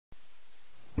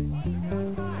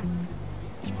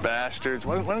bastards.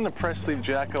 Why didn't the press leave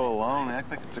Jacko alone? They act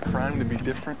like it's a crime to be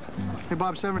different. Hey,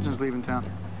 Bob Severinson's leaving town.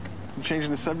 You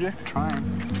changing the subject?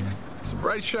 Trying. It's a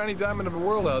bright, shiny diamond of a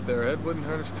world out there, Ed. Wouldn't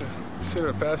hurt us to consider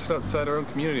a facet outside our own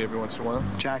community every once in a while.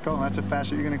 Jacko, that's a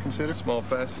facet you're going to consider? Small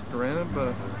facet, granted,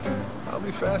 but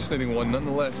oddly fascinating one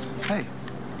nonetheless. Hey.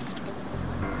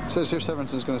 It says here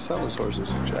Severinson's going to sell his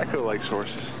horses. Jacko likes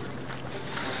horses.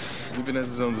 He even has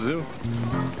his own zoo.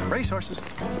 Race horses.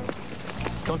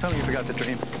 Don't tell me you forgot the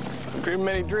dream. Dream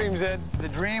many dreams, Ed. The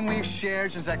dream we've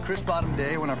shared since that crisp autumn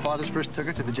day when our fathers first took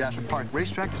her to the Jasper Park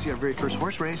racetrack to see our very first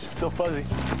horse race. Still fuzzy.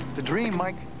 The dream,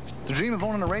 Mike. The dream of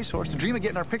owning a racehorse. The dream of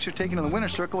getting our picture taken in the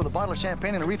winner's circle with a bottle of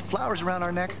champagne and a wreath of flowers around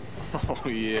our neck. Oh,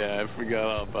 yeah, I forgot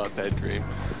all about that dream.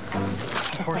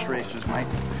 Horse races,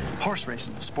 Mike. Horse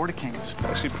racing, the sport of kings.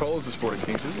 Actually, polo is the sport of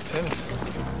kings. This is tennis.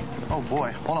 Oh,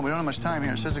 boy. Hold on, we don't have much time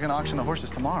here. It says they're going to auction the horses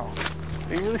tomorrow.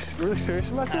 Are you really serious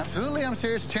about this? Absolutely, I'm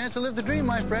serious. Chance to live the dream,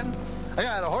 my friend. I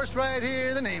got a horse right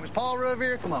here. The name is Paul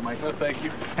Revere. Come on, Mike. No, thank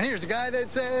you. And here's the guy that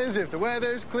says, if the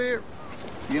weather's clear.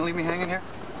 You gonna leave me hanging here?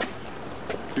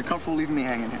 You're comfortable leaving me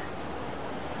hanging here?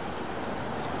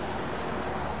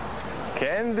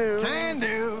 Can do. Can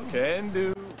do. Can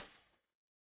do.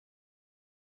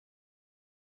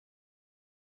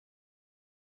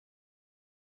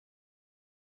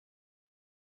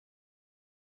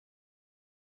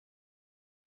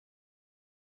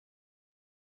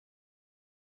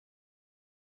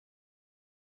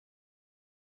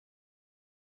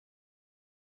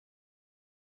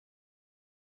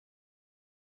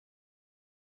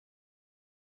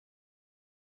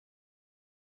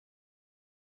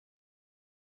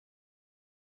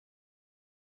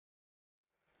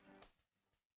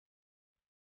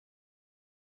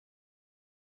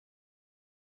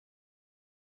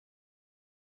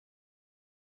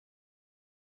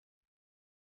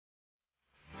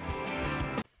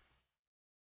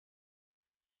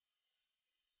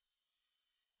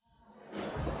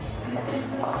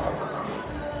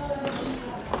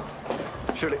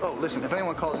 Shirley, oh, listen, if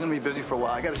anyone calls, it's gonna be busy for a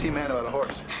while. I gotta see a man about a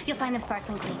horse. You'll find them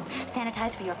sparkling clean,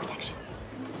 sanitized for your protection.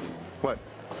 What?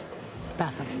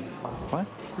 Bathrooms. What?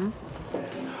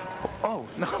 Oh,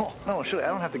 no, Shirley, I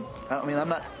don't have to,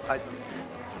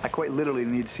 I quite literally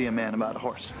need to see a man about a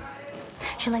horse.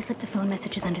 Shall I slip the phone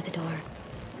messages under the door?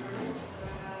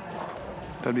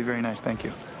 That'd be very nice, thank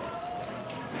you.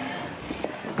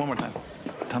 One more time.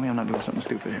 Tell me I'm not doing something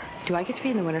stupid here. Do I get to be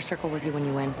in the winner's circle with you when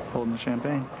you win? Holding the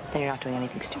champagne. Then you're not doing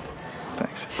anything stupid.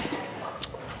 Thanks.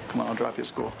 Come on, I'll drop you at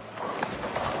school.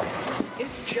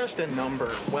 It's just a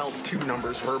number. Well, two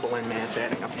numbers, verbal and math,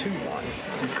 adding up to one.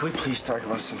 Can we please talk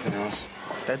about something else?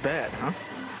 That bad, huh?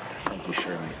 Thank you,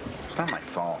 Shirley. It's not my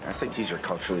fault. SATs are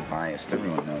culturally biased.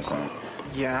 Everyone knows that.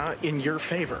 Yeah, in your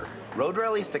favor. Road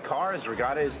rallies to cars,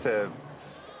 regattas to...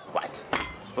 what?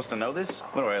 Supposed to know this?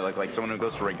 What do I look like, someone who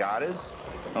goes to regattas?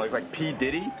 I look like P.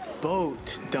 Diddy?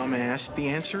 Boat, dumbass. The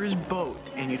answer is boat.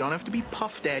 And you don't have to be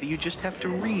Puff Daddy, you just have to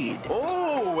read.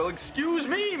 Oh, well, excuse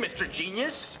me, Mr.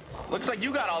 Genius. Looks like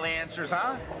you got all the answers,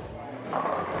 huh?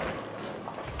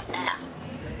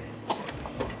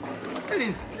 What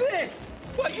is this?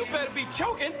 Well, you better be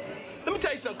choking. Let me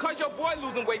tell you something. Cause your boy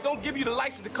losing weight don't give you the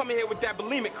license to come in here with that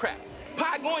bulimic crap.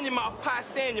 Pie go in your mouth, pie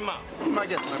stay in your mouth. I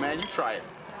guess, my man, you try it.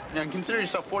 Now, consider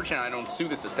yourself fortunate I don't sue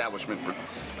this establishment for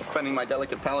offending my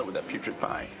delicate palate with that putrid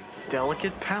pie.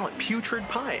 Delicate palate, putrid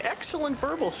pie. Excellent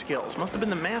verbal skills. Must have been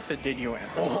the math that did you in.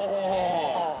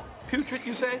 Oh. Putrid,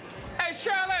 you say? Hey,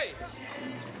 Shirley!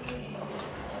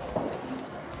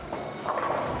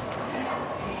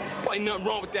 Boy, ain't nothing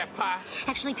wrong with that pie.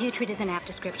 Actually, putrid is an apt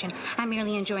description. I'm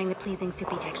merely enjoying the pleasing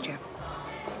soupy texture.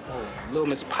 Oh, little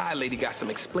Miss Pie Lady got some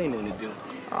explaining to do.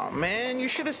 Oh, man, you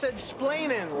should have said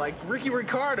splaining, like Ricky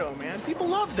Ricardo, man. People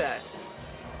love that.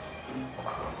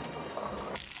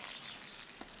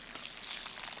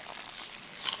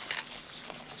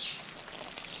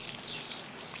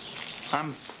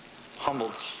 I'm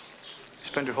humbled. You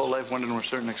spend your whole life wondering where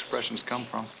certain expressions come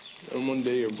from. And one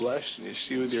day you're blessed and you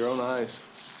see with your own eyes.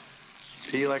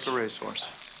 Pee like a racehorse.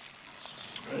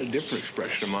 A different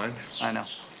expression of mine. I know.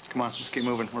 Come on, let's keep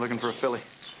moving. We're looking for a filly.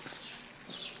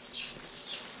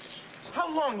 How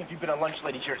long have you been a lunch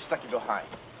lady here at Stuckyville High?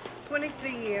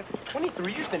 23 years.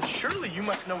 23 years? Then surely you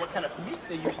must know what kind of meat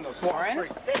they use in those Warren?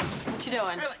 Salisbury steaks. What you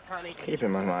doing? Really, honey?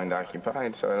 Keeping my mind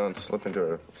occupied so I don't slip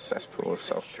into a cesspool of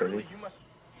self-pity. Surely you must...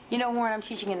 You know, Warren, I'm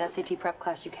teaching an SAT prep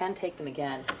class. You can take them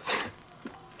again.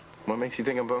 What makes you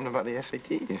think I'm bummed about the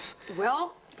SATs?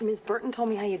 Well, Ms. Burton told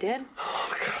me how you did.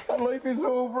 Oh, God, my life is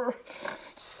over.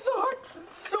 Sucks.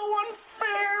 It's so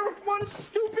unfair. One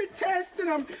stupid test and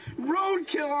I'm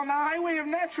roadkill on the highway of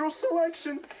natural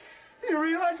selection. You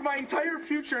realize my entire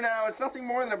future now is nothing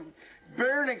more than a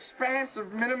barren expanse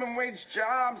of minimum wage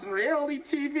jobs and reality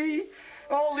TV,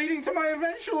 all leading to my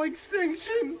eventual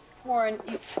extinction. Warren,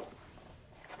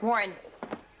 Warren,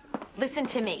 listen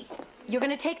to me. You're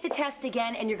going to take the test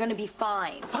again, and you're going to be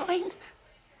fine. Fine?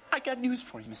 I got news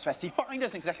for you, Miss Vesty. Fine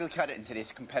doesn't exactly cut it in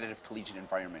today's competitive collegiate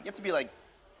environment. You have to be, like,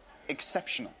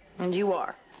 exceptional. And you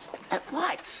are. At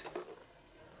what?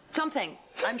 Something.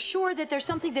 I'm sure that there's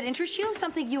something that interests you,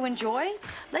 something you enjoy.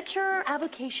 Let your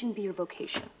avocation be your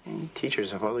vocation. Yeah, you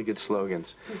teachers have all the good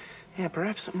slogans. Yeah,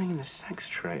 perhaps something in the sex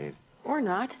trade. Or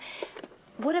not.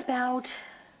 What about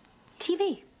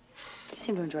TV? You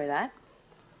seem to enjoy that.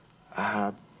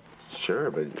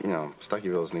 Sure, but, you know,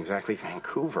 Stuckyville isn't exactly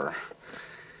Vancouver.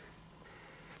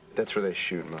 That's where they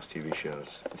shoot most TV shows.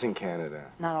 It's in Canada.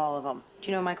 Not all of them. Do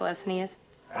you know who Michael Esney is?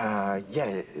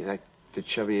 Yeah, like the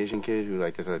chubby Asian kid who,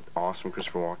 like, does an awesome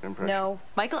Christopher Walken impression. No.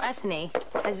 Michael Esney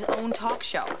has his own talk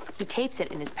show. He tapes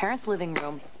it in his parents' living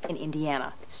room in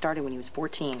Indiana. Started when he was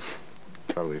 14.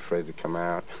 Probably afraid to come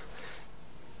out.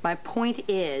 My point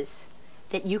is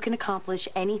that you can accomplish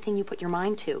anything you put your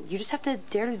mind to. You just have to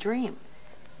dare to dream.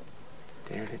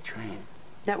 Dare to dream.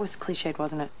 That was cliched,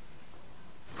 wasn't it?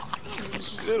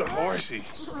 Good horsey.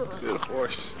 Good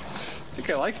horse. I think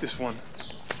I like this one.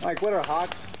 Mike, what are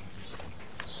hocks?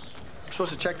 We're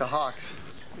supposed to check the hocks.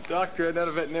 The doctor, not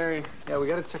a veterinarian. Yeah, we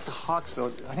got to check the hocks,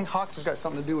 though. I think hocks has got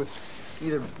something to do with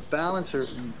either balance or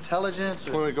intelligence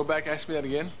or... Want to go back, ask me that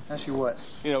again? Ask you what?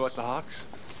 You know about the hawks?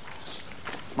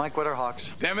 Mike, what are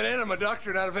hawks? Damn it, Ed, I'm a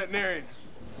doctor, not a veterinarian.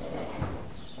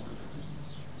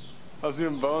 I was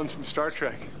doing Bones from Star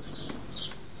Trek.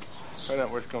 Probably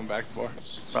not worth going back for.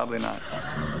 Probably not.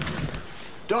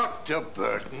 Dr.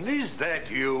 Burton, is that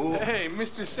you? Hey,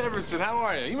 Mr. Severson, how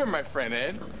are you? You remember my friend,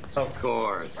 Ed? Of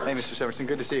course. Hey, Mr. Severson,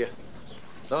 good to see you.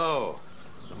 So,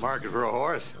 the market for a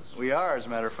horse? We are, as a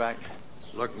matter of fact.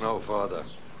 Look no further.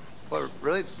 What,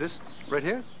 really? This right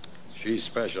here? She's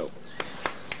special.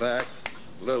 In fact,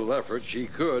 little effort, she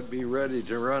could be ready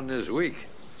to run this week.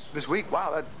 This week?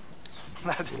 Wow,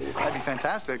 that'd be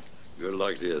fantastic. Good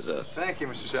luck to you, sir. Thank you,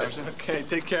 Mr. Severson. Okay,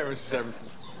 take care, Mr. Severson.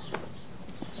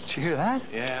 Did you hear that?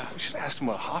 Yeah, we should ask him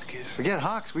what a hawk is. Forget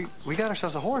hawks. We got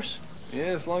ourselves a horse. Yeah,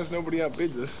 as long as nobody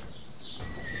outbids us.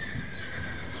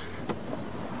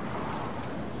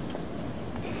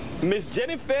 Miss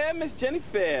Jennifer, Miss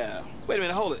Jennifer. Wait a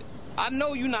minute, hold it. I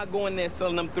know you're not going there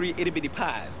selling them 3 itty-bitty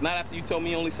pies. Not after you told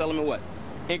me you only sell them in what?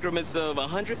 Increments of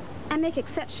 100? I make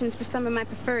exceptions for some of my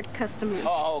preferred customers.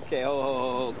 Oh, okay.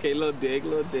 Oh, okay. Little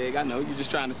dig. I know. You're just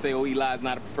trying to say, oh, Eli's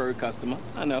not a preferred customer.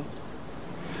 I know.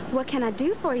 What can I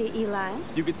do for you, Eli?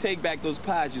 You could take back those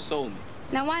pies you sold me.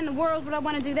 Now, why in the world would I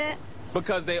want to do that?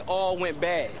 Because they all went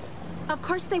bad. Of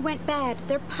course they went bad.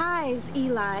 They're pies,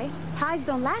 Eli. Pies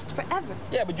don't last forever.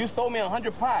 Yeah, but you sold me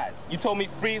 100 pies. You told me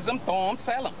freeze them, thaw them,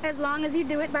 sell them. As long as you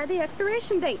do it by the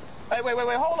expiration date. Hey, wait,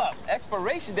 hold up.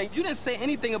 Expiration date? You didn't say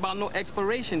anything about no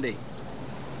expiration date.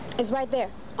 It's right there,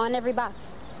 on every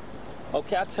box.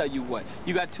 Okay, I'll tell you what.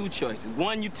 You got 2 choices.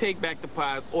 1, you take back the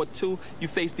pies, or 2, you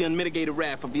face the unmitigated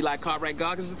wrath of Eli Cartwright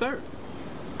Goggins III.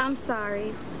 I'm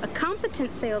sorry. A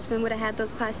competent salesman would have had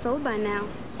those pies sold by now.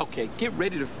 Okay, get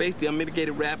ready to face the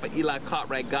unmitigated wrath of Eli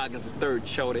Cartwright Goggins III,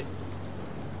 Shorty.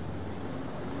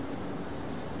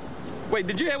 Wait,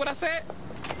 did you hear what I said?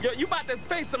 Yo, you about to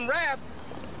face some wrath.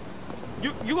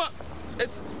 You want...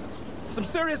 It's some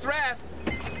serious wrath.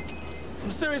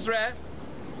 Some serious wrath.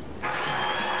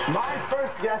 My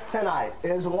first guest tonight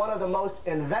is one of the most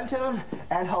inventive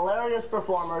and hilarious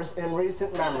performers in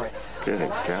recent memory. Good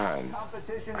God.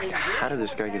 How did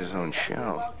this guy get his own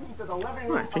show?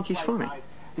 I think he's funny.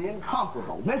 The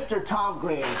incomparable Mr. Tom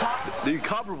Green. The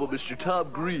incomparable Mr. Tom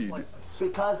Green.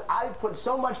 Because I've put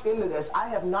so much into this, I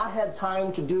have not had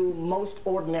time to do most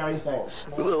ordinary things.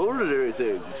 The ordinary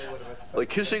things, like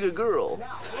kissing a girl.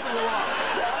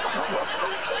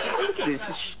 Look at this,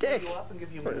 it's shtick.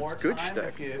 It's good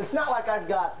shtick. It's not like I've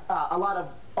got a lot of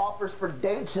offers for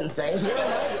dates and things.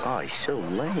 Oh, he's so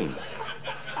lame.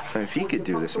 And if he could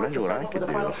do this, imagine what I could do.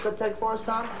 The final spit take for us,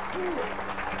 Tom?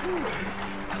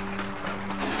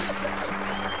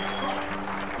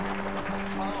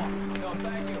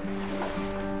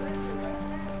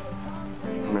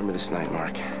 Remember this night,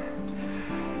 Mark.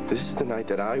 This is the night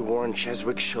that I, Warren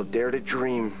Cheswick, shall dare to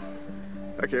dream.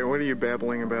 Okay, what are you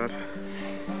babbling about?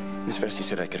 Miss Vesty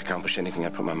said I could accomplish anything I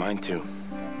put my mind to.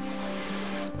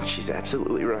 And she's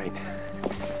absolutely right.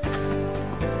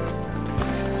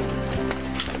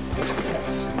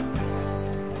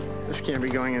 This can't be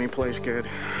going anyplace good.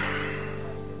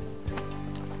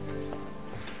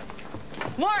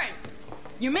 Warren,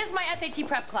 you missed my SAT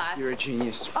prep class. You're a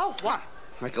genius. Oh, what?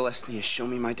 Michael Esney has shown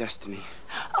me my destiny.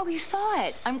 Oh, you saw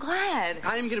it. I'm glad.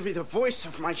 I am going to be the voice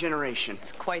of my generation.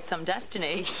 It's quite some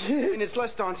destiny. And it's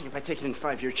less daunting if I take it in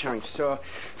 5-year chunks. So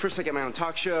first I get my own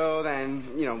talk show,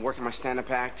 then, work on my stand-up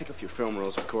act, take a few film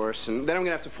roles, of course, and then I'm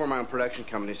going to have to form my own production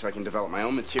company so I can develop my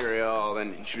own material,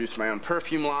 then introduce my own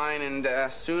perfume line,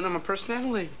 and soon I'm a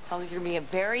personality. Sounds like you're going to be a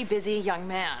very busy young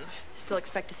man. Still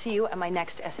expect to see you at my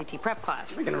next SAT prep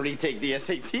class. Am I going to retake the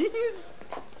SATs?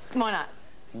 Why not?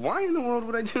 Why in the world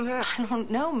would I do that? I don't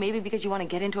know. Maybe because you want to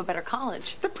get into a better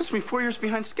college. That puts me 4 years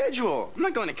behind schedule. I'm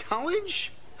not going to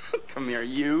college. Come here,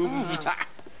 you.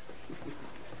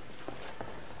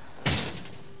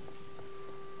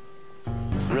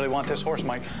 You really want this horse,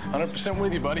 Mike? 100%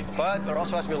 with you, buddy. But there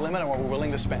also has to be a limit on what we're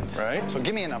willing to spend. Right. So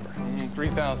give me a number.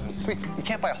 3,000. You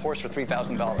can't buy a horse for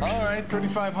 $3,000. All right,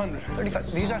 3,500.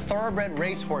 35. These are thoroughbred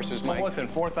race horses, Mike. So what then,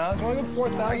 4,000? Want to go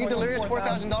 4,000? Are you delirious?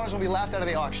 $4,000 will be laughed out of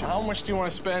the auction. How much do you want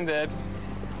to spend, Ed?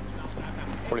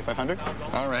 4,500.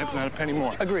 All right, but not a penny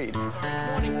more. Agreed.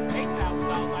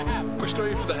 $8,000 I have. Which store are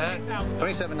you for the hat?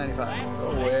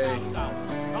 $27.95. No way.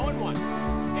 Going once.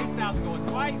 8,000 going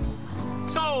twice.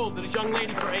 Sold to this young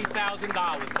lady for $8,000.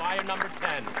 Buyer number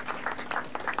 10.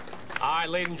 All right,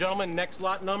 ladies and gentlemen, next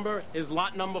lot number is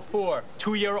lot number 4.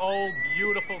 2-year-old,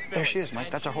 beautiful filly. There she is, Mike.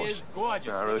 That's our horse. Is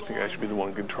gorgeous. I really think I should be the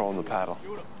one controlling the paddle.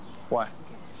 Why?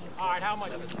 All right, how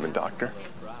much? I'm a doctor.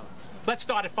 Let's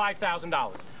start at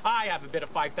 $5,000. I have a bid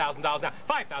of $5,000 now.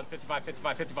 5,000, 55,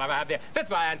 55, 55. I have there.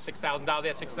 55 and $6,000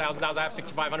 there. $6,000. I have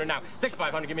 6,500 now.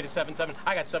 6,500. Give me the 7,700.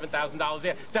 I got $7,000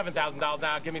 there. $7,000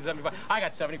 now. Give me the 75. I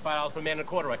got $75 for a man and a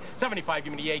corduroy. 75.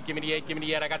 Give me the 8. Give me the 8. Give me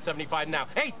the 8. I got 75 now.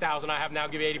 8,000. I have now.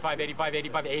 Give me 85, 85,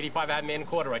 85, 85. I have a man and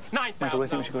corduroy. 9,000. Michael, I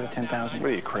think we should go to 10,000. What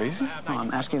are you, crazy? No,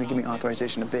 I'm asking you to give me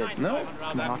authorization to bid. No.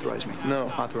 Come on, authorize me. No.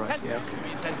 Authorize. Yeah,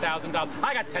 okay. $10,000.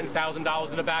 I got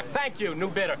 $10,000 in the back. Thank you. New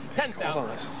bidder. 10,000.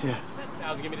 Yeah.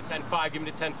 10,000. Give me the 10,5. Give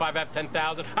me the 10,5. I have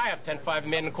 10,000. I have 10,5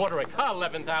 man and a corduroy.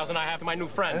 11,000. I have to my new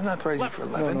friend. I didn't authorize you for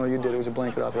 11. No, you did. It was a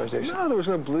blanket authorization. No, there was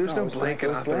no blue. There's no blanket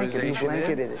authorization. You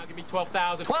blanketed it. Now give me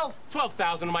 12,000.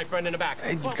 12,000 to my friend in the back.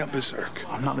 Hey, you've got berserk.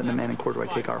 I'm not letting the man in corduroy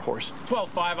take our horse.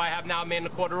 12,5. I have now a man and a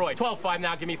corduroy. 12,5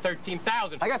 now. Give me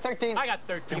 13,000. I got 13. I got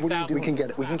 13,000. What do you do? We can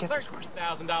get it. We can get this horse.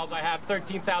 $13,000. I have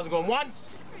 13,000 going once.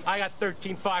 I got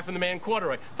 13,500 from the man in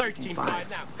corduroy.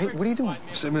 13,500 now. Hey, what are you doing?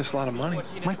 Saving us a lot of money.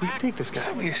 Mike, we can take this guy.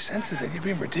 How many senses? You're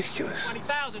being ridiculous.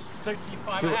 20,000.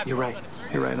 13,500. You're right.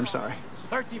 You're right. I'm sorry.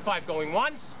 13,500 going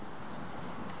once.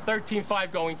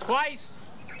 13,500 going twice.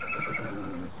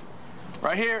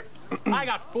 Right here. I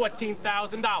got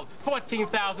 $14,000.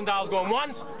 $14,000 going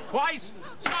once, twice,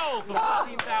 sold for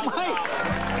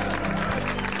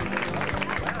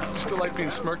 $14,000. Still like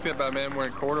being smirked at by a man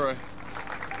wearing corduroy.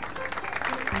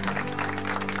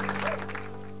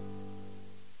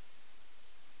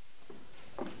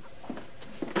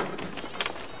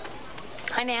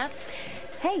 Hi, Nance.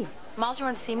 Hey, Miles, you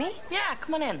want to see me? Yeah,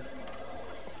 come on in.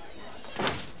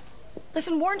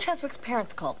 Listen, Warren Cheswick's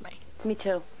parents called me. Me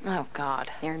too. Oh, God.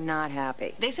 They're not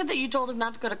happy. They said that you told him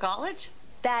not to go to college?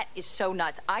 That is so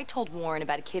nuts. I told Warren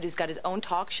about a kid who's got his own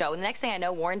talk show, and the next thing I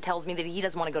know, Warren tells me that he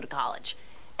doesn't want to go to college.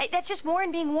 That's just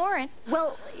Warren being Warren.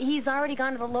 Well, he's already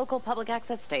gone to the local public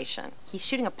access station. He's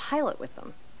shooting a pilot with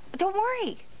them. Don't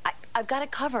worry. I've got it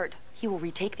covered. He will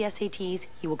retake the SATs.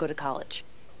 He will go to college.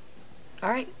 All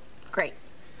right. Great.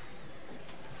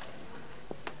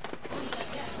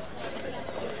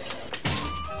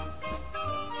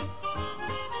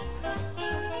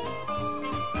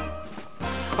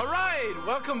 All right,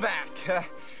 welcome back.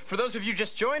 For those of you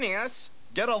just joining us,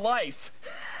 get a life.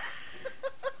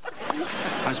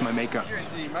 How's my makeup?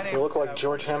 Seriously, my name You look like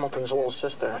George Hamilton's little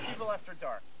sister. Evil After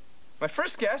Dark. My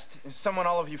first guest is someone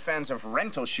all of you fans of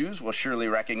rental shoes will surely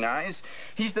recognize.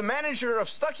 He's the manager of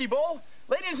Stucky Bowl.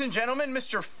 Ladies and gentlemen,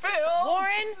 Mr. Phil.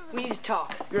 Warren, we need to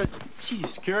talk. You're a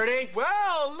security.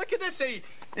 Well, look at this, a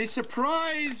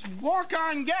surprise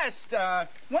walk-on guest.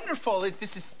 Wonderful.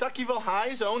 This is Stuckyville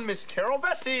High's own Miss Carol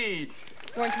Bessie.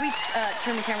 Warren, can we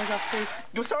turn the cameras off, please?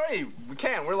 Oh, sorry, we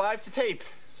can't. We're live to tape.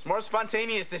 It's more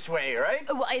spontaneous this way, right?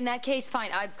 Well, in that case,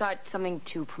 fine. I've got something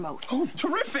to promote. Oh,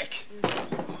 terrific.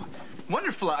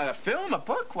 Wonderful. A film, a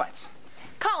book, what?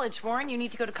 College, Warren. You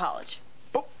need to go to college.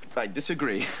 Oh, I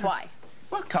disagree. Why?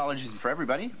 Well, college isn't for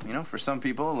everybody. You know, for some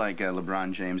people, like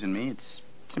LeBron James and me, it's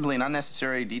simply an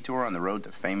unnecessary detour on the road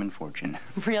to fame and fortune.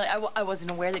 Really? I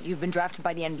wasn't aware that you've been drafted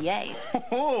by the NBA.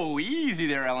 Oh, easy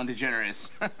there, Ellen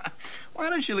DeGeneres. Why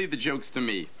don't you leave the jokes to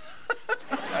me?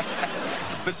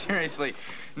 But seriously,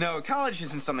 no, college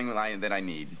isn't something that I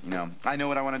need, you know. I know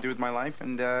what I want to do with my life,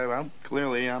 and, well,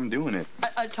 clearly I'm doing it.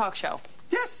 A talk show?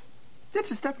 Yes. It's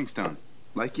a stepping stone.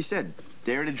 Like you said,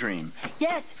 Dare to dream.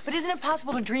 Yes, but isn't it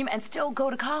possible to dream and still go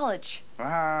to college?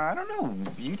 I don't know.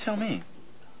 You tell me.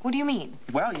 What do you mean?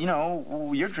 Well, you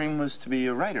know, your dream was to be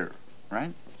a writer,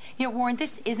 right? You know, Warren,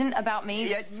 this isn't about me.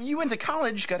 Yeah, you went to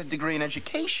college, got a degree in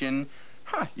education.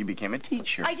 Huh, you became a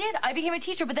teacher. I did. I became a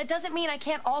teacher, but that doesn't mean I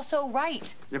can't also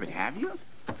write. Yeah, but have you?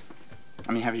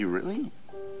 I mean, have you really?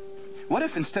 What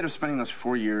if instead of spending those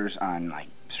 4 years on, like,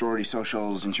 sorority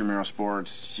socials, intramural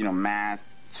sports, you know, math,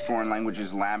 foreign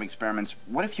languages, lab experiments,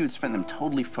 what if you would spend them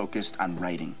totally focused on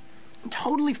writing?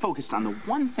 Totally focused on the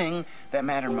one thing that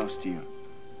mattered most to you.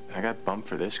 I got bumped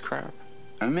for this crap.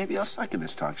 I mean, maybe I'll suck at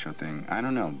this talk show thing. I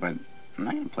don't know, but I'm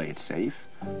not going to play it safe.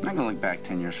 I'm not going to look back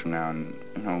 10 years from now and,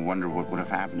 you know, wonder what would have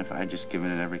happened if I had just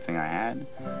given it everything I had.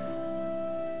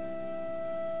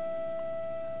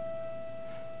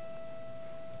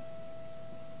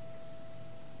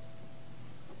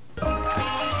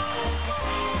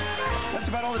 That's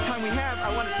about all the time we have.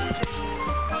 I want to...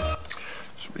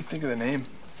 What do you think of the name?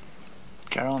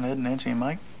 Carol and Ed, Nancy and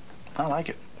Mike. I like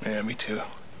it. Yeah, me too.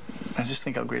 I just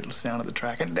think how great it'll sound at the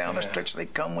track. And down the stretch they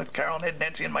come with Carol and Ed,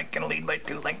 Nancy and Mike can lead by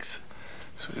 2 lengths.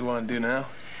 So what do you want to do now?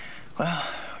 Well,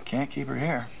 we can't keep her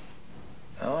here.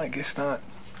 Oh, I guess not.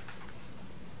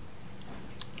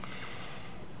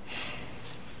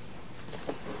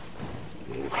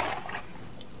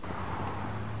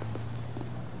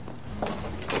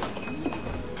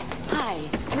 Hi.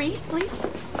 3, please.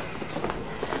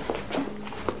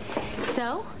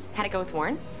 So, how'd it go with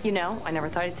Warren? You know, I never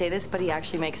thought I'd say this, but he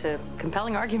actually makes a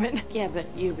compelling argument. Yeah, but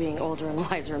you being older and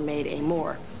wiser made a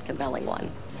more compelling one.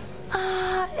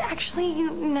 Actually,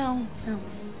 no.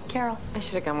 Carol. I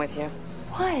should have gone with you.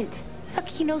 What? Look,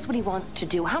 he knows what he wants to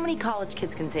do. How many college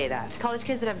kids can say that? College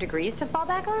kids that have degrees to fall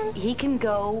back on? He can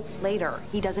go later.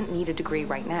 He doesn't need a degree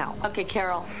right now. Okay,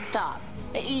 Carol, stop.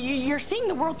 You're seeing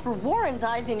the world through Warren's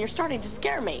eyes, and you're starting to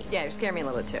scare me. Yeah, you're scaring me a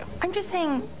little bit, too. I'm just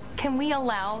saying, can we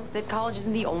allow that college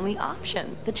isn't the only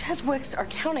option? The Cheswicks are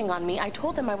counting on me. I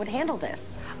told them I would handle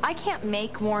this. I can't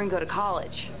make Warren go to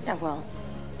college. Yeah, well,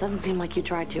 doesn't seem like you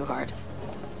tried too hard.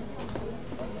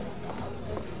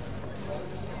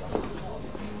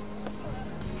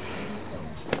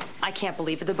 I can't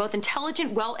believe it. They're both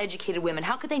intelligent, well-educated women.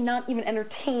 How could they not even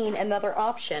entertain another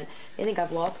option? They think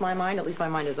I've lost my mind. At least my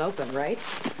mind is open, right?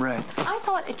 Right. I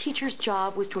thought a teacher's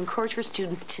job was to encourage her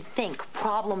students to think,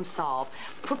 problem solve,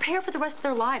 prepare for the rest of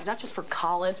their lives, not just for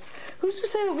college. Who's to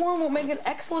say that Warren will make an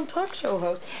excellent talk show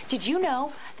host? Did you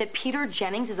know that Peter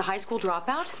Jennings is a high school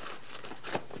dropout?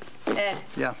 Ed.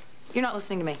 Yeah. You're not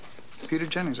listening to me. Peter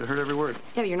Jennings, I heard every word.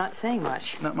 Yeah, but you're not saying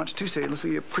much. Not much to say. It looks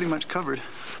like you're pretty much covered.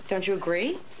 Don't you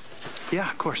agree? Yeah,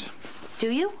 of course.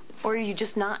 Do you? Or are you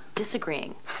just not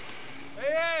disagreeing?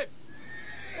 Hey, Ed!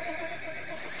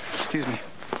 Excuse me.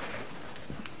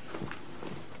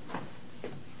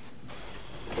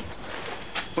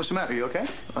 What's the matter? You okay?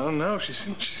 I don't know. She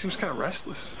seems kind of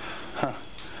restless. Huh.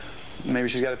 Maybe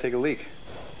she's got to take a leak.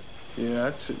 Yeah,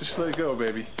 that's it. Just let it go,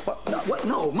 baby. What? No, what?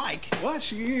 No, Mike.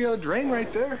 What? You got a drain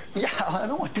right there. Yeah, I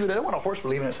don't want to do that. I don't want a horse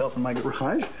relieving itself in my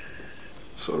garage.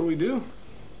 So what do we do?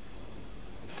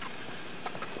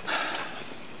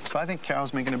 So I think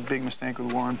Carol's making a big mistake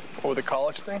with Warren. Oh, the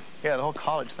college thing? Yeah, the whole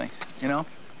college thing, you know?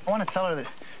 I want to tell her that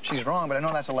she's wrong, but I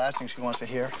know that's the last thing she wants to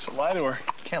hear. So lie to her.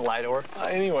 Can't lie to her.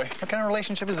 Anyway. What kind of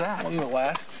relationship is that? One that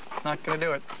lasts. Not gonna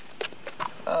do it.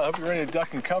 I hope you're ready to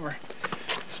duck and cover.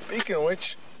 Speaking of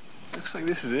which, looks like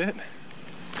this is it.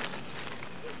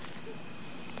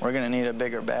 We're gonna need a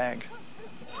bigger bag.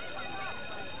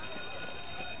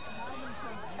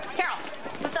 Carol,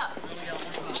 what's up?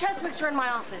 The Cheswicks are in my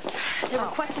office. They're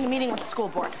requesting a meeting with the school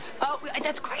board. Oh,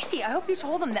 that's crazy. I hope you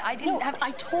told them that I didn't have...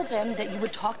 I told them that you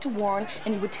would talk to Warren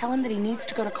and you would tell him that he needs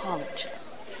to go to college.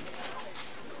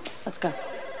 Let's go.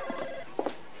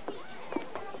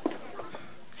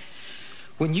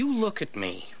 When you look at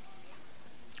me,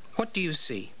 what do you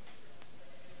see?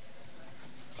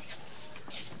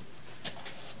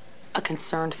 A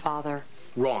concerned father.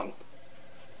 Wrong.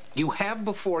 You have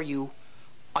before you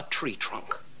a tree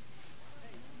trunk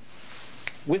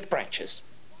with branches.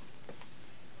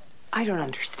 I don't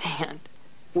understand.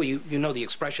 Well, you know the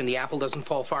expression, the apple doesn't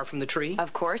fall far from the tree?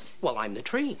 Of course. Well, I'm the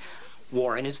tree.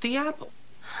 Warren is the apple.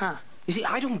 Huh. You see,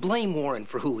 I don't blame Warren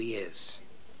for who he is.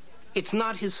 It's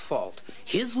not his fault.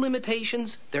 His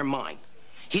limitations, they're mine.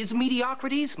 His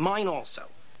mediocrities, mine also.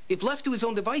 If left to his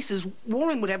own devices,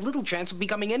 Warren would have little chance of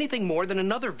becoming anything more than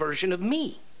another version of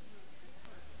me.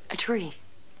 A tree.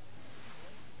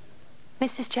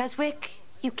 Mrs. Cheswick,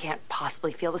 you can't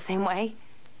possibly feel the same way.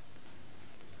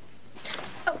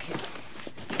 Okay.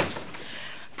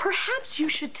 Perhaps you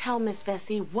should tell Miss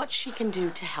Vesey what she can do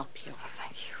to help you. Oh,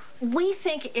 thank you. We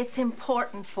think it's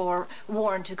important for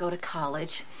Warren to go to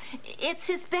college. It's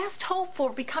his best hope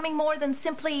for becoming more than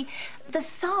simply the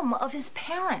sum of his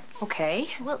parents. Okay.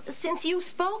 Well, since you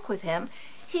spoke with him,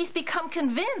 he's become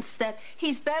convinced that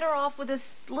he's better off with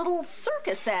this little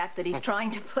circus act that he's trying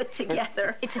to put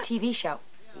together. It's a TV show.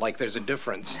 Like there's a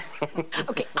difference.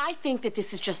 Okay, I think that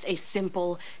this is just a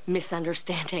simple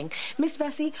misunderstanding. Miss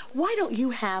Vesey, why don't you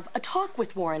have a talk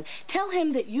with Warren? Tell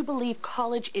him that you believe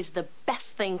college is the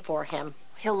best thing for him.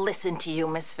 He'll listen to you,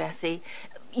 Miss Vesey.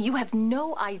 You have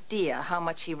no idea how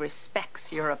much he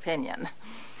respects your opinion.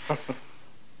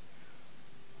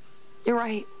 You're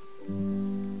right.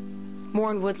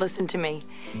 Warren would listen to me.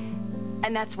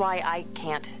 And that's why I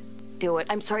can't do it.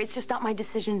 I'm sorry, it's just not my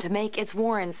decision to make. It's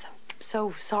Warren's.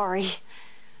 So sorry.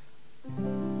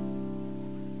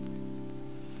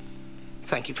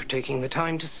 Thank you for taking the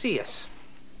time to see us.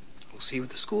 We'll see you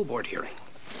at the school board hearing.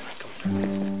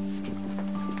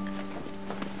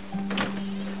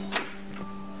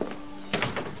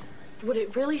 Would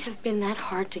it really have been that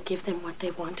hard to give them what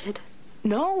they wanted?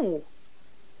 No.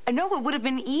 I know it would have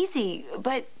been easy,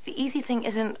 but the easy thing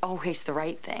isn't always the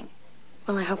right thing.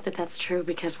 Well, I hope that that's true,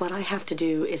 because what I have to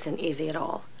do isn't easy at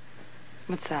all.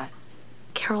 What's that?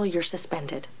 Carol, you're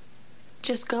suspended.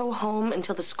 Just go home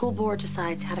until the school board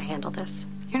decides how to handle this.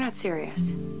 You're not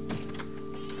serious.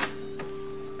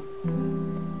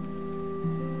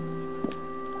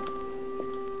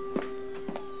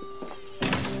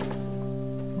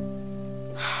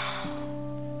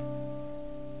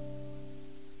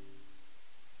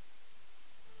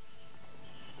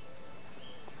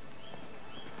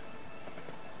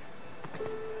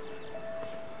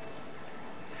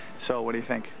 So, what do you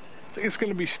think? I think it's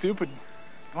gonna be stupid.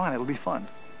 Come on, it'll be fun.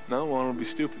 No, well, it'll be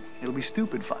stupid. It'll be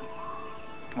stupid fun.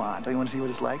 Come on, don't you want to see what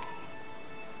it's like?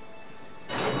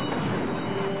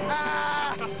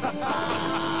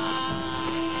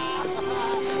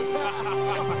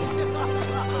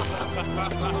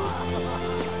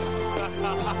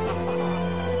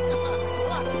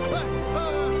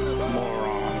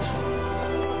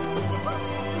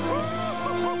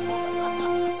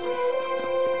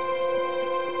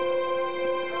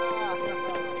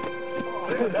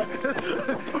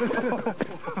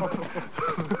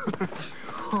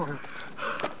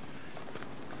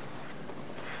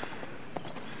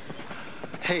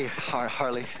 Hey,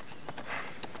 Harley.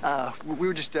 We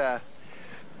were just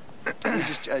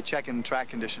checking track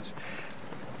conditions.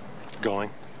 Going.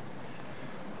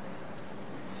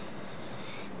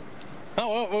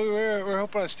 Oh, well, we're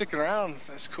hoping on sticking around.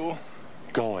 That's cool.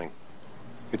 Going.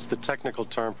 It's the technical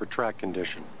term for track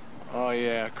condition. Oh,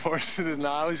 yeah, of course it is. No,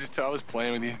 I was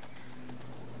playing with you.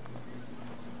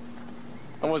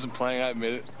 I wasn't playing, I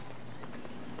admit it.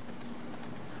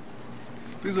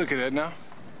 Please look at it now.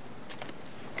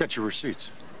 Got your receipts.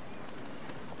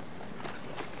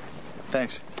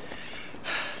 Thanks.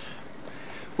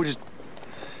 We'll just...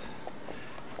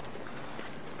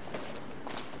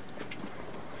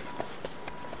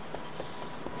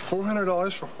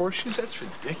 $400 for horseshoes? That's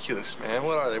ridiculous, man.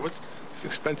 What are they? What's an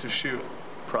expensive shoe?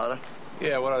 Prada?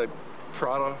 Yeah, what are they?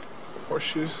 Prada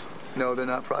horseshoes? No, they're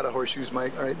not Prada horseshoes,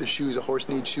 Mike. All right, the shoes, a horse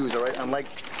needs shoes, all right? Unlike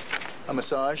a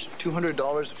massage,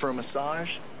 $200 for a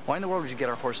massage? Why in the world would you get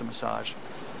our horse a massage?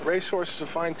 A racehorse is a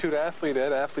fine-tuned athlete,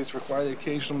 Ed. Athletes require the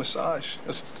occasional massage.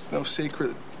 It's no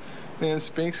secret. Leon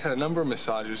Spinks had a number of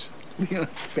massages. Leon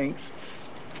Spinks?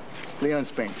 Leon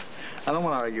Spinks. I don't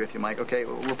want to argue with you, Mike, okay?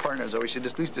 We're partners, though. We should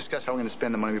at least discuss how we're going to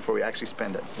spend the money before we actually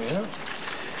spend it. Yeah.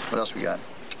 What else we got?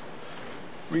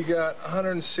 We got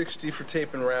 $160 for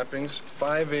tape and wrappings,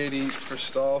 $580 for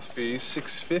stall fees,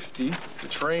 $650 for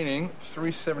training,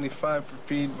 $375 for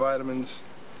feed, vitamins,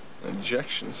 and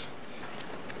injections.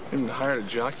 I haven't even hired a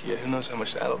jockey yet. Who knows how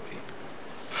much that'll be?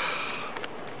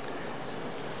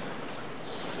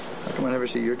 How come I never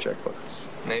see your checkbook?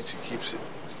 Nancy keeps it.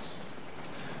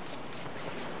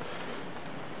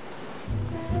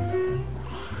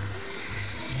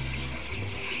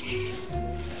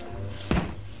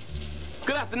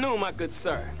 Good afternoon, my good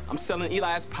sir. I'm selling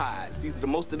Eli's pies. These are the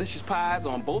most delicious pies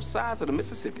on both sides of the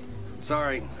Mississippi.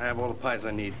 Sorry, I have all the pies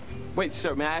I need. Wait,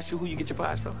 sir, may I ask you who you get your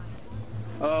pies from?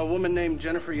 A woman named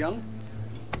Jennifer Young.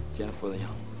 Jennifer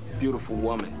Young. Beautiful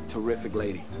woman, terrific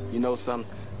lady. You know something?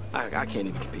 I can't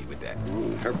even compete with that.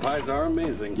 Her pies are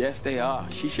amazing. Yes, they are.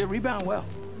 She should rebound well.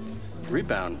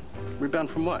 Rebound? Rebound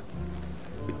from what?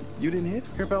 You didn't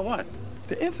hear about what?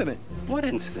 The incident. What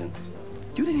incident?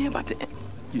 You didn't hear about the...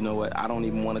 You know what? I don't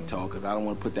even want to talk because I don't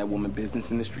want to put that woman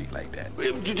business in the street like that.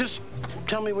 You just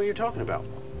tell me what you're talking about.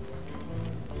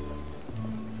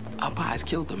 Our pies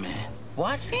killed the man.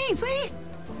 What? Easy.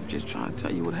 I'm just trying to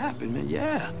tell you what happened, man.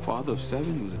 Yeah, father of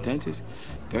 7, he was a dentist,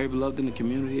 very beloved in the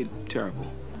community, terrible.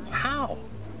 How?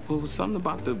 Well, it was something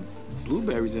about the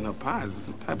blueberries in her pies,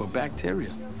 some type of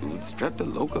bacteria.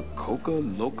 Streptococcus,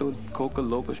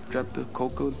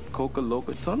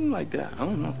 streptococcus, something like that. I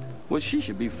don't know. Well, she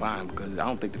should be fine because I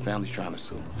don't think the family's trying to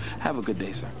sue. Have a good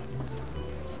day, sir.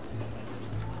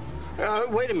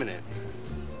 Wait a minute.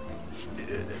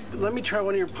 Let me try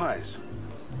one of your pies.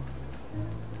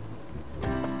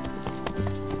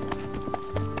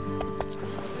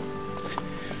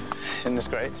 Isn't this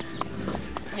great?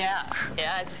 Yeah.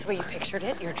 Is this the way you pictured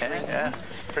it? Your dream? Yeah,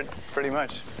 pretty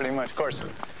much. Of course,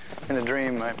 in the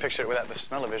dream, I pictured it without the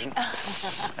smell-o-vision.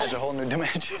 Adds a whole new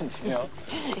dimension, you know?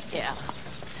 Yeah.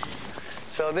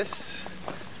 So this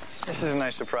is a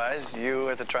nice surprise. You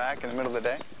at the track in the middle of the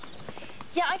day?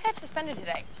 Yeah, I got suspended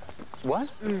today. What?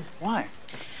 Why?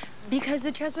 Because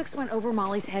the Cheswicks went over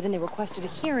Molly's head and they requested a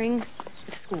hearing at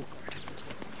the school board.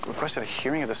 Requested a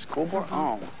hearing at the school board?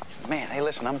 Oh, man. Hey,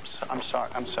 listen, I'm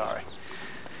sorry.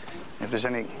 If there's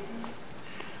any...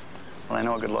 Well, I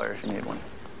know a good lawyer if you need one.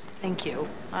 Thank you.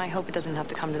 I hope it doesn't have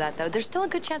to come to that, though. There's still a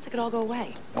good chance it could all go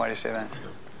away. Why do you say that?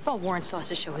 Well, Warren still has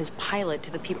to show his pilot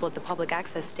to the people at the public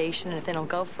access station, and if they don't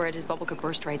go for it, his bubble could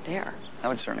burst right there. That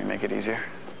would certainly make it easier.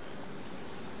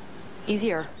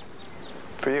 Easier.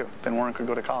 For you. Then Warren could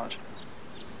go to college.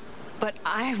 But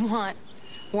I want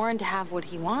Warren to have what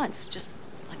he wants, just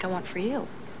like I want for you.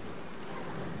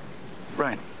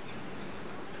 Right.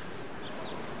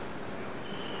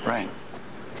 Right.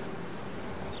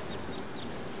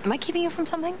 Am I keeping you from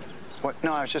something? What?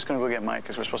 No, I was just going to go get Mike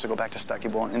because we're supposed to go back to Stucky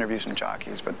Bowl and interview some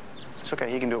jockeys, but it's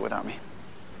okay. He can do it without me.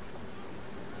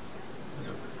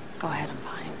 Go ahead, I'm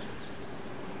fine.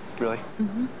 Really?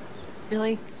 Mm-hmm.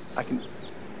 Really? I can...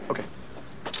 Okay.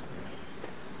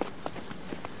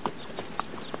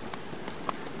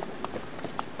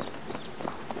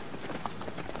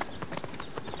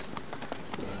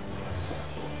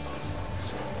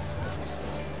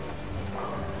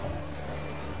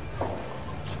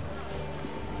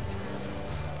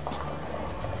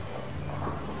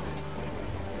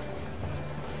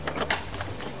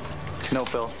 No,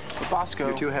 Phil. Bosco.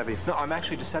 You're too heavy. No, I'm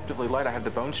actually deceptively light. I have the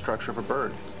bone structure of a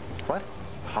bird. What?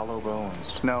 Hollow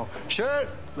bones. No.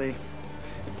 Lee.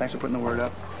 Thanks for putting the word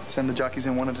up. Send the jockeys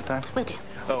in one at a time. Will do.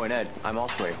 Oh, and Ed, I'm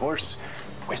also a horse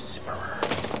whisperer.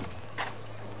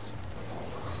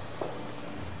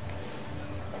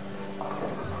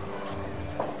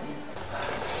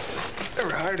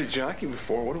 Never hired a jockey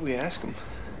before. What do we ask him?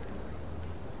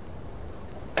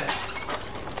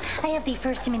 I have the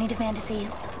first diminutive man to see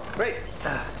you. Great.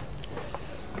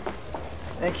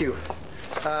 Thank you.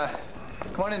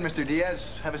 Come on in, Mr.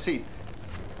 Diaz. Have a seat.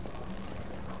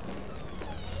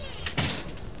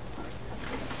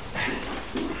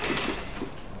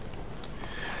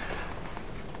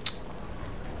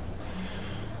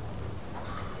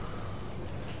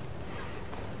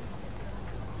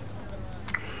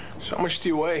 So how much do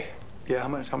you weigh? Yeah,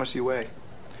 how much do you weigh?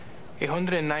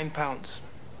 109 pounds.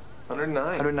 109.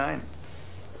 109.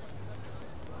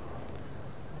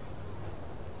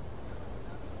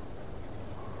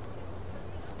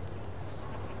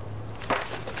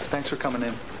 Thanks for coming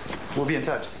in. We'll be in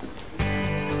touch.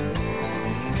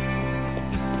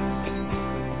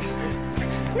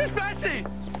 Miss Bessie!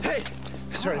 Hey!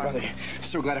 Sorry to bother you.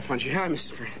 So glad I found you. Hi,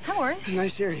 Mrs. Byrne. Hi, Warren.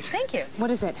 Nice earrings. Thank you. What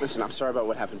is it? Listen, I'm sorry about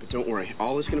what happened, but don't worry.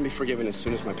 All is going to be forgiven as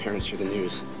soon as my parents hear the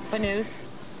news. What news?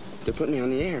 They're putting me on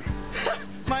the air.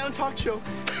 My own talk show.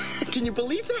 Can you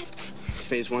believe that?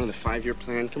 Phase 1 of the 5-year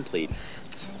plan complete.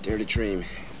 Dare to dream.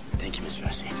 Thank you, Miss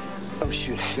Vesey. Oh,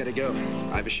 shoot. I gotta go.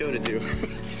 I have a show to do.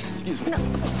 Excuse me. No.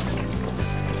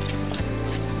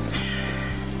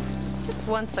 Just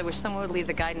once, I wish someone would leave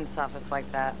the guidance office like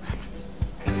that.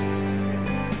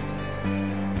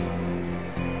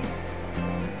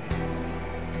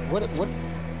 What?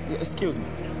 Excuse me.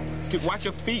 Watch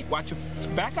your feet.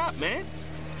 Back up, man.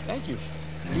 Thank you.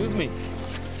 Excuse me.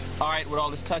 All right, with all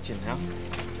this touching, huh?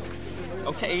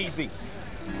 Okay, easy.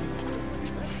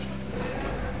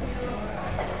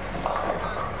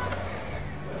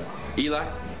 Eli?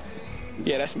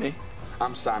 Yeah, that's me.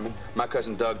 I'm Simon. My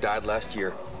cousin Doug died last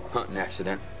year. Hunting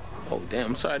accident. Oh, damn.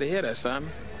 I'm sorry to hear that, Simon.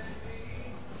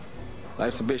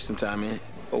 Life's a bitch sometime, man.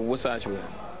 Oh, what side you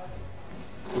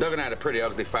at? Doug and I had a pretty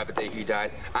ugly fight the day he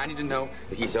died. I need to know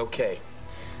that he's okay.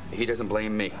 That he doesn't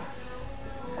blame me.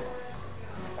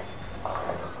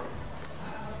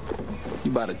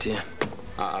 You about a 10.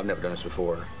 I've never done this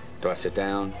before. Do I sit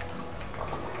down?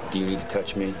 Do you need to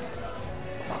touch me?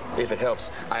 If it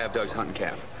helps, I have Doug's hunting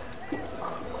cap.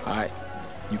 All right.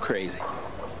 You crazy.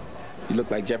 You look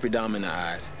like Jeffrey Dahmer in the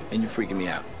eyes, and you're freaking me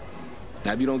out.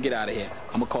 Now, if you don't get out of here,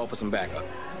 I'm gonna call for some backup.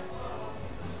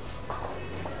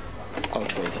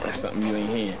 Okay, that's something you ain't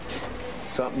hearing.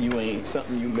 Something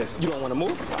you missed. You don't want to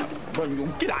move? Run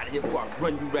you, get out of here before I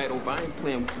run you right over. I ain't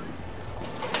playing with you.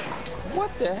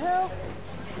 What the hell?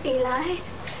 Eli?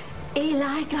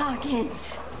 Eli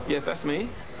Goggins. Yes, that's me.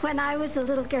 When I was a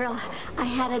little girl, I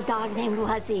had a dog named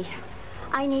Wuzzy.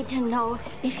 I need to know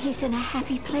if he's in a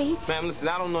happy place. Ma'am, listen,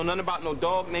 I don't know nothing about no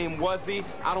dog named Wuzzy.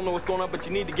 I don't know what's going on, but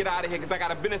you need to get out of here because I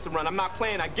got a business to run. I'm not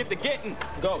playing. I get to getting.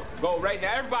 Go right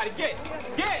now. Everybody get!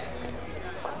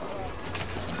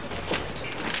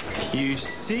 You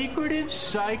secretive,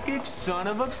 psychic son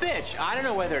of a bitch. I don't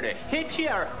know whether to hit you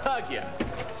or hug you.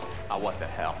 Oh, what the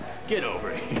hell? Get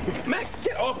over here. Mac,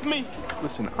 get off me!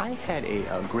 Listen, I had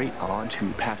a great aunt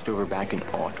who passed over back in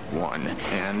 '01,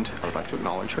 and I would like to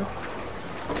acknowledge her.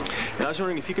 And I was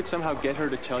wondering if you could somehow get her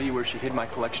to tell you where she hid my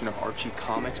collection of Archie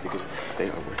comics, because they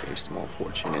are worth a small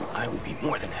fortune, and I would be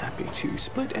more than happy to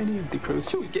split any of the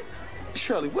proceeds.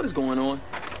 Shirley, what is going on?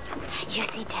 You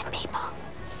see dead people.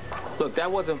 Look, that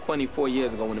wasn't funny 4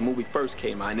 years ago when the movie first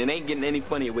came out, and it ain't getting any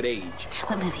funnier with age.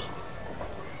 What movie?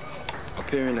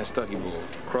 Appearing at Stucky Bull,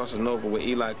 crossing over with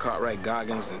Eli Cartwright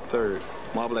Goggins III.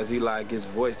 Marvel as Eli gives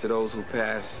voice to those who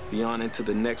pass beyond into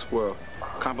the next world.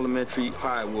 Complimentary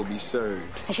pie will be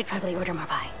served. I should probably order more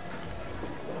pie.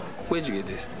 Where'd you get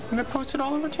this? And they're posted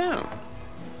all over town.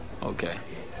 Okay.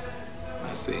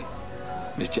 I see.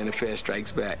 Miss Jennifer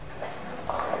strikes back.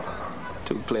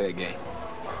 To play that game.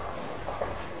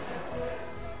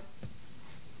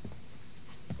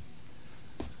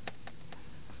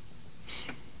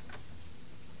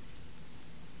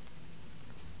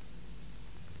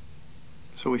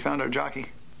 So we found our jockey.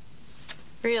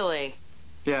 Really?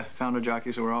 Yeah, found our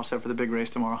jockey, so we're all set for the big race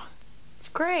tomorrow. It's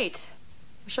great.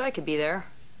 Wish I could be there.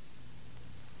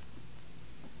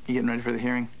 You getting ready for the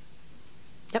hearing?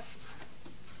 Yep.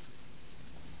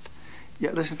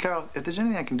 Yeah, listen, Carol, if there's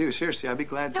anything I can do, seriously, I'd be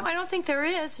glad to. No, I don't think there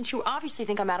is, since you obviously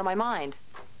think I'm out of my mind.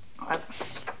 I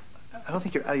don't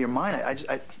think you're out of your mind.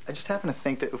 I just happen to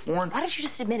think that if Warren... Why don't you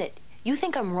just admit it? You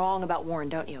think I'm wrong about Warren,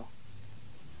 don't you?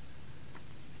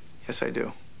 Yes, I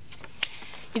do.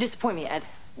 You disappoint me, Ed.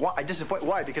 Why?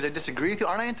 Why? Because I disagree with you?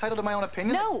 Aren't I entitled to my own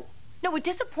opinion? No. No, what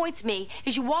disappoints me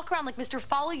is you walk around like Mr.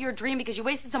 Follow Your Dream because you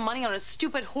wasted some money on a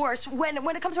stupid horse when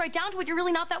it comes right down to it, you're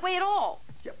really not that way at all.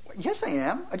 Yeah, yes, I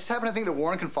am. I just happen to think that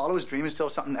Warren can follow his dream and still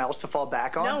have something else to fall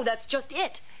back on. No, that's just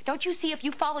it. Don't you see, if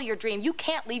you follow your dream, you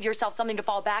can't leave yourself something to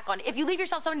fall back on. If you leave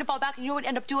yourself something to fall back on, you know what you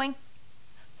end up doing?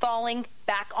 Falling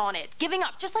back on it. Giving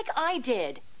up, just like I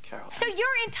did. Carol. No, you're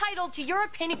entitled to your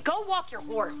opinion. Go walk your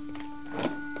horse.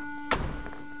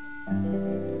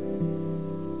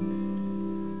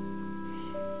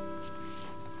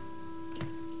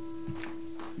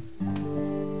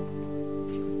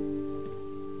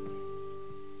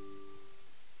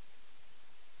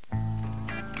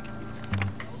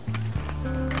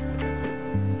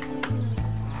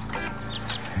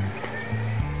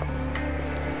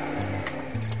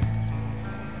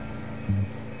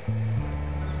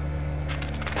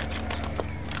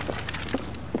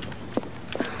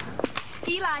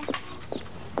 Eli.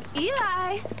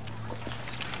 Eli.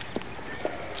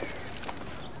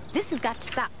 This has got to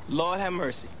stop. Lord have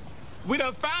mercy. We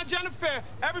done found Jennifer.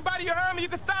 Everybody, you heard me. You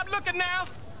can stop looking now.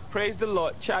 Praise the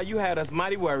Lord. Child, you had us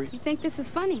mighty worried. You think this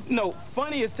is funny? No,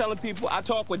 funny is telling people I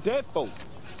talk with dead folk.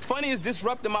 Funny is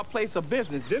disrupting my place of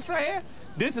business. This right here,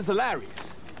 this is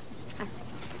hilarious.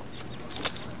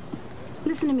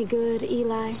 Listen to me good,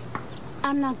 Eli.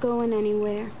 I'm not going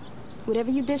anywhere.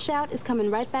 Whatever you dish out is coming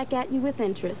right back at you with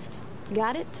interest.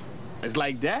 Got it? It's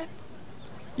like that?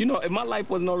 You know, if my life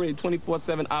wasn't already a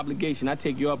 24/7 obligation, I'd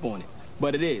take you up on it.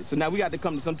 But it is. So now we got to